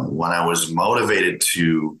G1, when I was motivated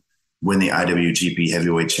to win the IWGP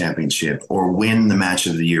Heavyweight Championship, or win the Match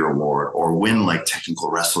of the Year award, or win like Technical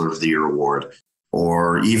Wrestler of the Year award,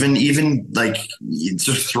 or even like you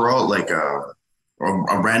just throw out like a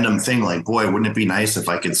random thing like, boy, wouldn't it be nice if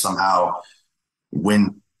I could somehow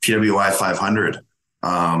win PWI 500?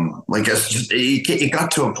 Like it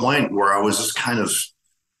got to a point where I was just kind of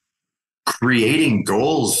creating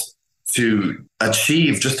goals to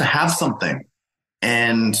achieve just to have something.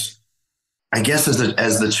 And I guess as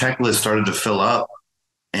the checklist started to fill up,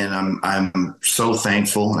 and I'm so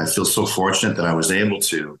thankful and I feel so fortunate that I was able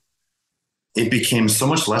to, it became so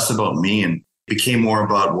much less about me and became more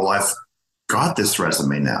about, well, I've got this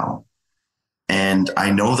resume now and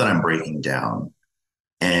I know that I'm breaking down,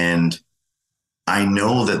 and I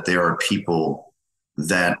know that there are people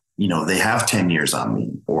that, they have 10 years on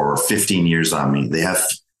me or 15 years on me. They have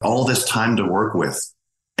all this time to work with,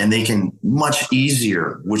 and they can much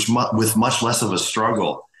easier, with much less of a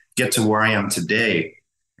struggle, get to where I am today.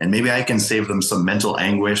 And maybe I can save them some mental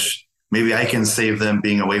anguish. Maybe I can save them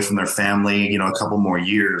being away from their family, a couple more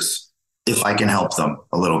years, if I can help them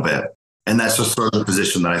a little bit. And that's just sort of the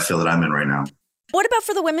position that I feel that I'm in right now. What about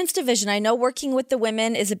for the women's division? I know working with the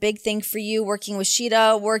women is a big thing for you, working with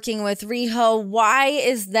Shida, working with Riho. Why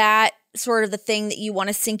is that sort of the thing that you want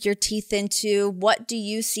to sink your teeth into? What do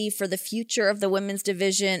you see for the future of the women's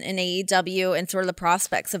division in AEW and sort of the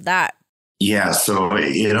prospects of that? Yeah, so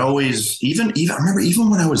it always, even I remember even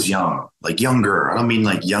when I was young, like younger, I don't mean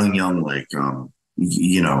like young, like,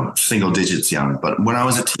 single digits young, but when I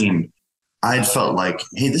was a teen, I'd felt like,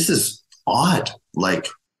 hey, this is odd. Like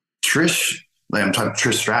Trish, like I'm talking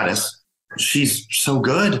Trish Stratus, she's so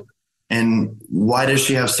good. And why does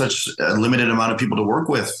she have such a limited amount of people to work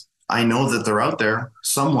with? I know that they're out there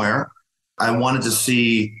somewhere. I wanted to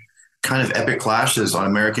see kind of epic clashes on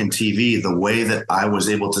American TV the way that I was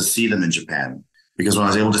able to see them in Japan. Because when I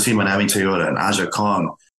was able to see Manami Toyota and Aja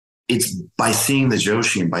Kong, it's by seeing the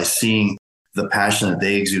Joshi and by seeing the passion that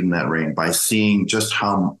they exude in that ring, by seeing just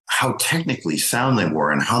how technically sound they were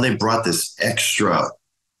and how they brought this extra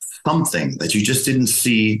something that you just didn't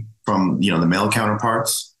see from, the male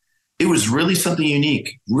counterparts. It was really something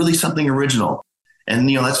unique, really something original. And,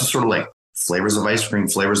 that's just sort of like flavors of ice cream,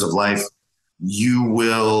 flavors of life.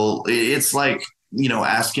 It's like,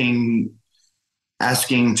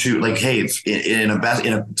 asking to like, hey, in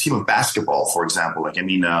a team of basketball, for example, like,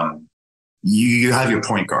 you have your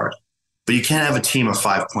point guard, but you can't have a team of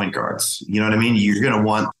 5 point guards. You know what I mean? You're going to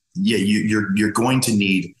want, you're going to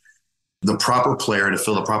need the proper player to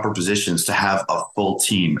fill the proper positions to have a full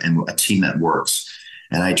team and a team that works.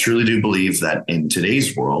 And I truly do believe that in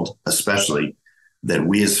today's world, especially, that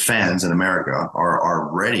we as fans in America are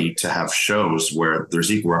ready to have shows where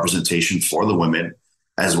there's equal representation for the women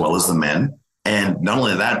as well as the men. And not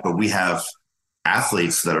only that, but we have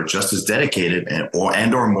athletes that are just as dedicated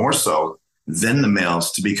or more so than the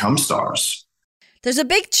males to become stars. There's a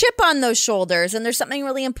big chip on those shoulders, and there's something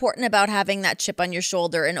really important about having that chip on your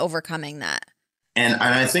shoulder and overcoming that. And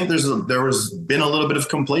I think there was been a little bit of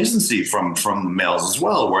complacency from the males as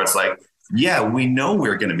well, where it's like, yeah, we know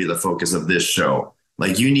we're going to be the focus of this show.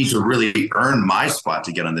 Like, you need to really earn my spot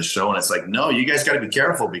to get on this show. And it's like, no, you guys got to be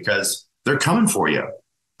careful because they're coming for you.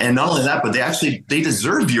 And not only that, but they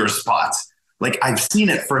deserve your spots. Like, I've seen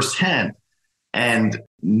it firsthand. And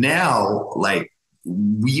now, like,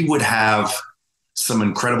 we would have some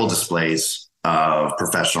incredible displays of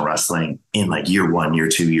professional wrestling in like year 1, year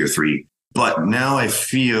 2, year 3. But now I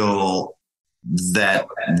feel that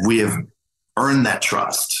we have earned that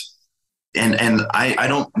trust. And I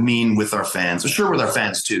don't mean with our fans, sure, with our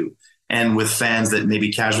fans too, and with fans that maybe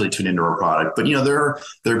casually tune into our product. But, there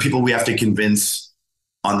are people we have to convince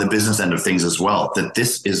on the business end of things as well, that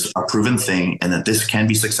this is a proven thing and that this can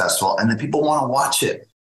be successful and that people want to watch it.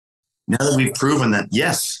 Now that we've proven that,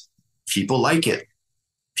 yes, people like it,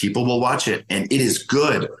 people will watch it, and it is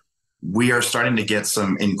good. We are starting to get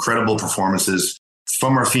some incredible performances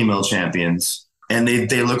from our female champions, and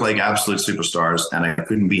they look like absolute superstars. And I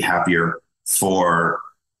couldn't be happier for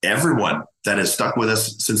everyone that has stuck with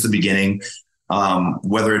us since the beginning,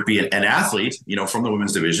 whether it be an athlete, from the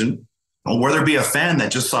women's division, or whether it be a fan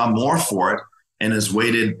that just saw more for it and has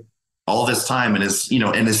waited all this time and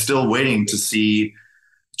is still waiting to see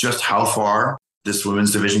just how far this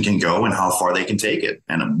women's division can go and how far they can take it.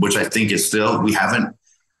 And which I think is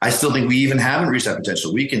I still think we even haven't reached that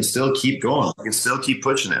potential. We can still keep going. We can still keep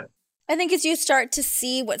pushing it. I think as you start to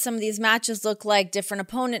see what some of these matches look like, different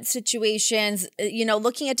opponent situations,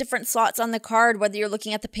 looking at different slots on the card, whether you're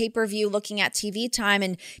looking at the pay-per-view, looking at TV time,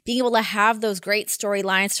 and being able to have those great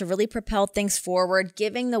storylines to really propel things forward,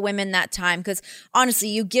 giving the women that time. Because honestly,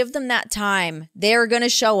 you give them that time, they're going to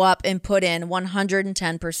show up and put in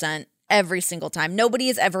 110%. every single time. Nobody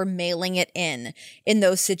is ever mailing it in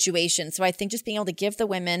those situations. So I think just being able to give the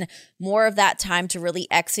women more of that time to really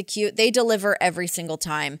execute, they deliver every single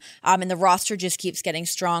time. And the roster just keeps getting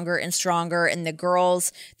stronger and stronger. And the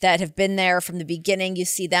girls that have been there from the beginning, you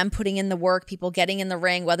see them putting in the work, people getting in the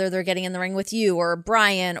ring, whether they're getting in the ring with you or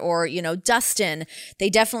Brian or, Dustin. They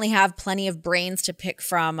definitely have plenty of brains to pick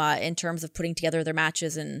from in terms of putting together their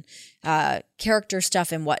matches and character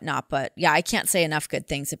stuff and whatnot. But yeah, I can't say enough good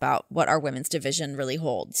things about what our women's division really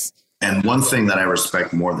holds. And one thing that I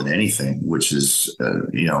respect more than anything, which is,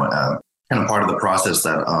 kind of part of the process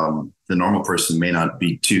that the normal person may not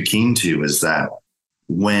be too keen to, is that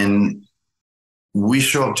when we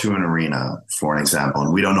show up to an arena, for an example,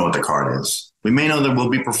 and we don't know what the card is, we may know that we'll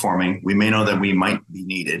be performing. We may know that we might be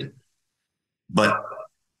needed. But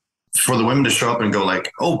for the women to show up and go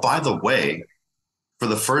like, oh, by the way, for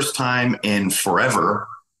the first time in forever,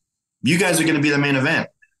 you guys are going to be the main event.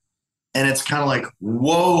 And it's kind of like,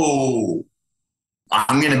 whoa,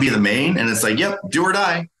 I'm going to be the main. And it's like, yep, do or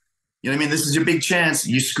die. You know what I mean? This is your big chance.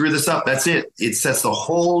 You screw this up, that's it. It sets the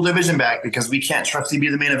whole division back because we can't trust you to be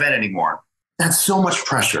the main event anymore. That's so much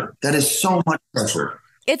pressure. That is so much pressure.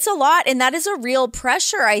 It's a lot. And that is a real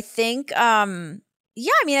pressure, I think.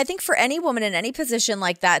 I think for any woman in any position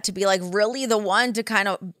like that to be like really the one to kind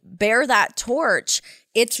of bear that torch,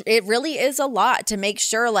 it really is a lot to make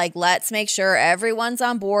sure, like, let's make sure everyone's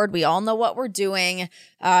on board. We all know what we're doing,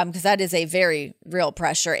 because that is a very real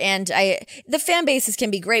pressure. And the fan bases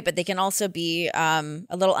can be great, but they can also be a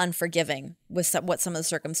little unforgiving with what some of the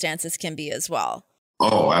circumstances can be as well.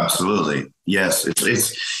 Oh, absolutely. Yes.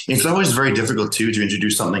 It's always very difficult too to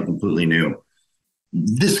introduce something completely new.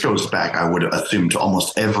 This goes back, I would assume, to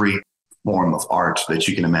almost every form of art that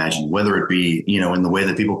you can imagine, whether it be, in the way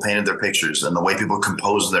that people painted their pictures and the way people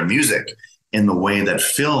composed their music, in the way that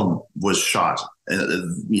film was shot,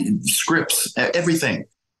 scripts, everything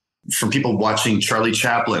from people watching Charlie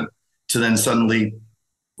Chaplin to then suddenly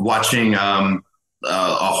watching a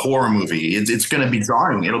horror movie. It's going to be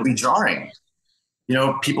jarring. It'll be jarring.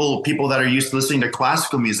 People that are used to listening to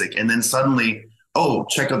classical music and then suddenly, oh,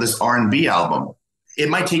 check out this R&B album. It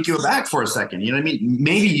might take you aback for a second. You know what I mean?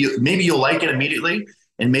 Maybe you'll like it immediately,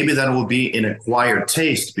 and maybe that will be an acquired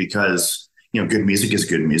taste because, good music is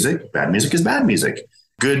good music. Bad music is bad music.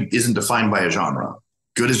 Good isn't defined by a genre.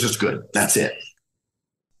 Good is just good. That's it.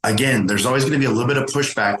 Again, there's always going to be a little bit of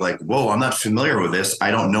pushback like, whoa, I'm not familiar with this.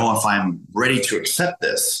 I don't know if I'm ready to accept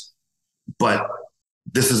this. But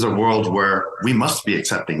this is a world where we must be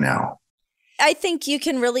accepting now. I think you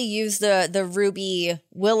can really use the Ruby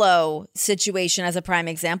Willow situation as a prime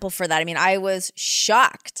example for that. I mean, I was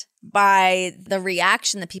shocked by the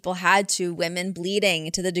reaction that people had to women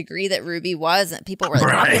bleeding to the degree that Ruby was, and people were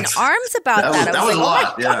like up in arms about that. That was a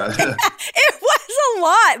lot. Yeah. It was a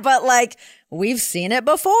lot, but like, we've seen it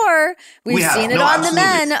before. We've seen it on the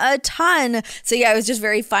men a ton. So yeah, it was just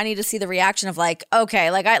very funny to see the reaction of like,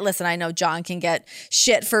 okay, like I know John can get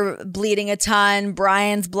shit for bleeding a ton,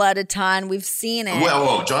 Brian's blood a ton. We've seen it.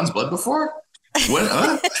 Whoa, John's blood before?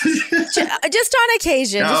 What? Just on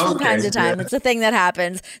occasion, just from time to time. Yeah. It's a thing that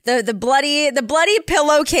happens. The bloody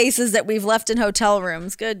pillowcases that we've left in hotel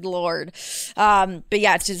rooms. Good Lord. But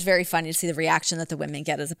yeah, it's just very funny to see the reaction that the women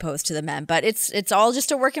get as opposed to the men. But it's all just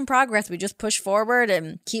a work in progress. We just push forward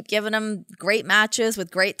and keep giving them great matches with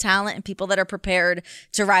great talent and people that are prepared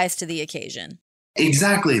to rise to the occasion.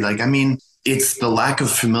 Exactly. Like, I mean, it's the lack of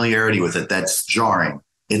familiarity with it that's jarring.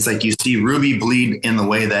 It's like you see Ruby bleed in the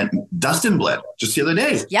way that Dustin bled just the other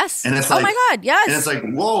day. Yes. And it's like, oh my God, yes. And it's like,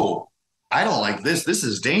 whoa, I don't like this. This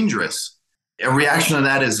is dangerous. A reaction to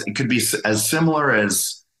that is it could be as similar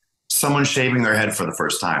as someone shaving their head for the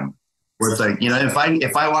first time. Where it's like,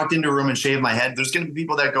 if I walked into a room and shaved my head, there's going to be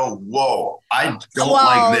people that go, whoa, I don't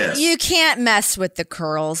like this. You can't mess with the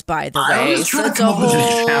curls, by the way. So it's a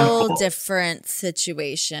whole different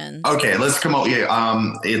situation. Okay, let's come up.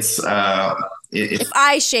 Yeah, if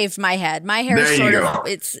I shaved my head, my hair is sort of,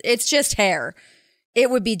 it's just hair.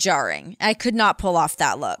 It would be jarring. I could not pull off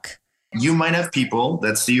that look. You might have people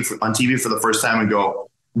that see you on TV for the first time and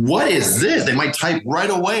go, what is this? They might type right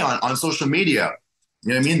away on social media.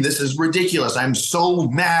 You know what I mean? This is ridiculous. I'm so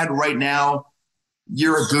mad right now.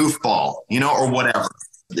 You're a goofball, or whatever.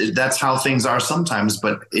 That's how things are sometimes,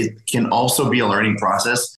 but it can also be a learning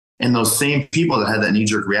process. And those same people that had that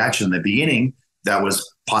knee-jerk reaction in the beginning that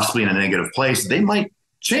was possibly in a negative place, they might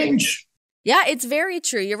change. Yeah, it's very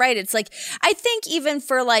true. You're right. It's like, I think even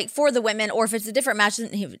for the women, or if it's a different match,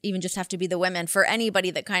 it doesn't even just have to be the women, for anybody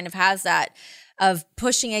that kind of has that of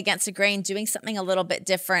pushing against the grain, doing something a little bit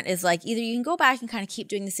different, is like either you can go back and kind of keep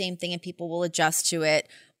doing the same thing and people will adjust to it,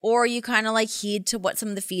 or you kind of like heed to what some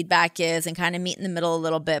of the feedback is and kind of meet in the middle a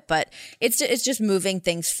little bit. But it's just moving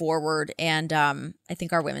things forward. And I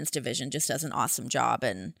think our women's division just does an awesome job,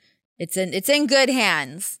 and it's in good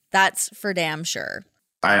hands. That's for damn sure.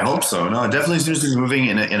 I hope so. No, it definitely seems to be moving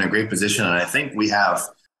in a great position. And I think we have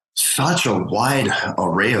such a wide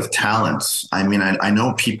array of talents. I mean, I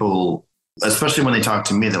know people, especially when they talk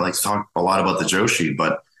to me, they like to talk a lot about the Joshi,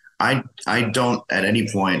 but I don't at any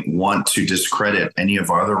point want to discredit any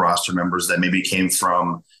of our other roster members that maybe came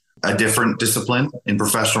from a different discipline in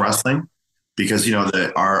professional wrestling, because, you know,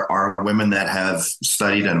 our women that have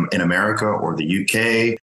studied in America or the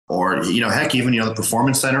UK or, you know, heck, even, you know, the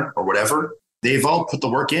Performance Center or whatever, they've all put the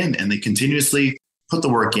work in, and they continuously put the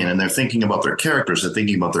work in, and they're thinking about their characters. They're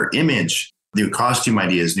thinking about their image, new costume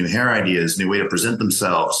ideas, new hair ideas, new way to present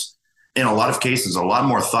themselves. In a lot of cases, a lot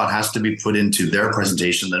more thought has to be put into their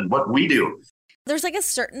presentation than what we do. There's like a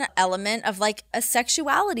certain element of like a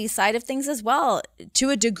sexuality side of things as well, to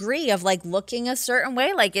a degree of like looking a certain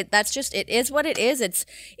way. Like it is what it is.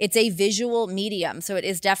 It's a visual medium. So it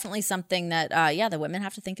is definitely something that, the women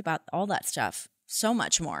have to think about all that stuff so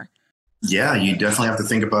much more. Yeah, you definitely have to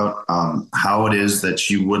think about how it is that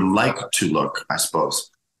you would like to look, I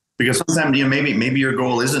suppose. Because sometimes, you know, maybe your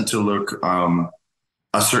goal isn't to look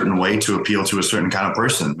a certain way to appeal to a certain kind of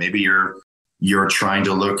person. Maybe you're trying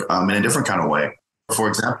to look in a different kind of way. For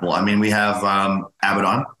example, I mean, we have Abaddon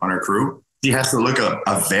on our crew. She has to look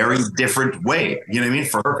a very different way, you know what I mean,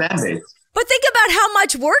 for her fan base. But think about how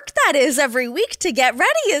much work that is every week to get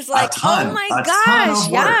ready. Is like, oh my gosh,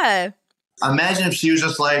 yeah. Imagine if she was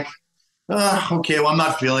just like, okay, well, I'm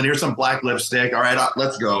not feeling it. Here's some black lipstick. All right,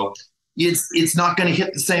 let's go. It's not going to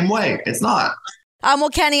hit the same way. It's not. Well,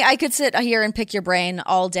 Kenny, I could sit here and pick your brain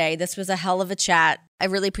all day. This was a hell of a chat. I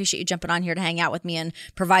really appreciate you jumping on here to hang out with me and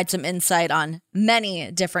provide some insight on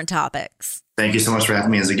many different topics. Thank you so much for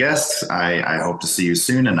having me as a guest. I hope to see you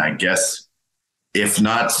soon. And I guess if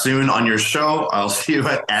not soon on your show, I'll see you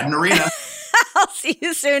at Adden Arena. I'll see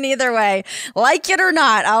you soon either way. Like it or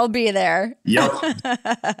not, I'll be there. Yep.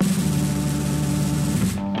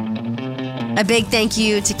 A big thank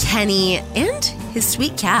you to Kenny and his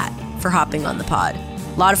sweet cat for hopping on the pod.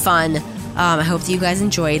 A lot of fun. I hope that you guys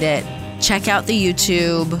enjoyed it. Check out the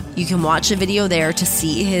YouTube. You can watch the video there to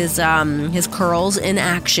see his curls in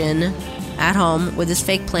action at home with his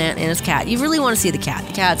fake plant and his cat. You really want to see the cat.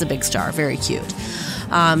 The cat's a big star. Very cute.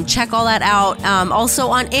 Check all that out. Also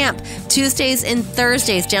on AMP, Tuesdays and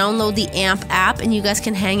Thursdays, download the AMP app and you guys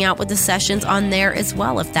can hang out with the sessions on there as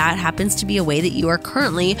well, if that happens to be a way that you are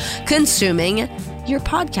currently consuming your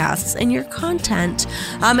podcasts and your content.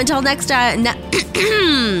 Until next time,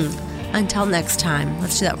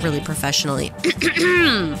 let's do that really professionally.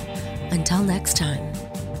 Until next time,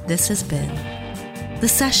 this has been The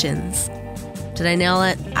Sessions. Did I nail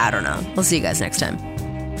it? I don't know. We'll see you guys next time.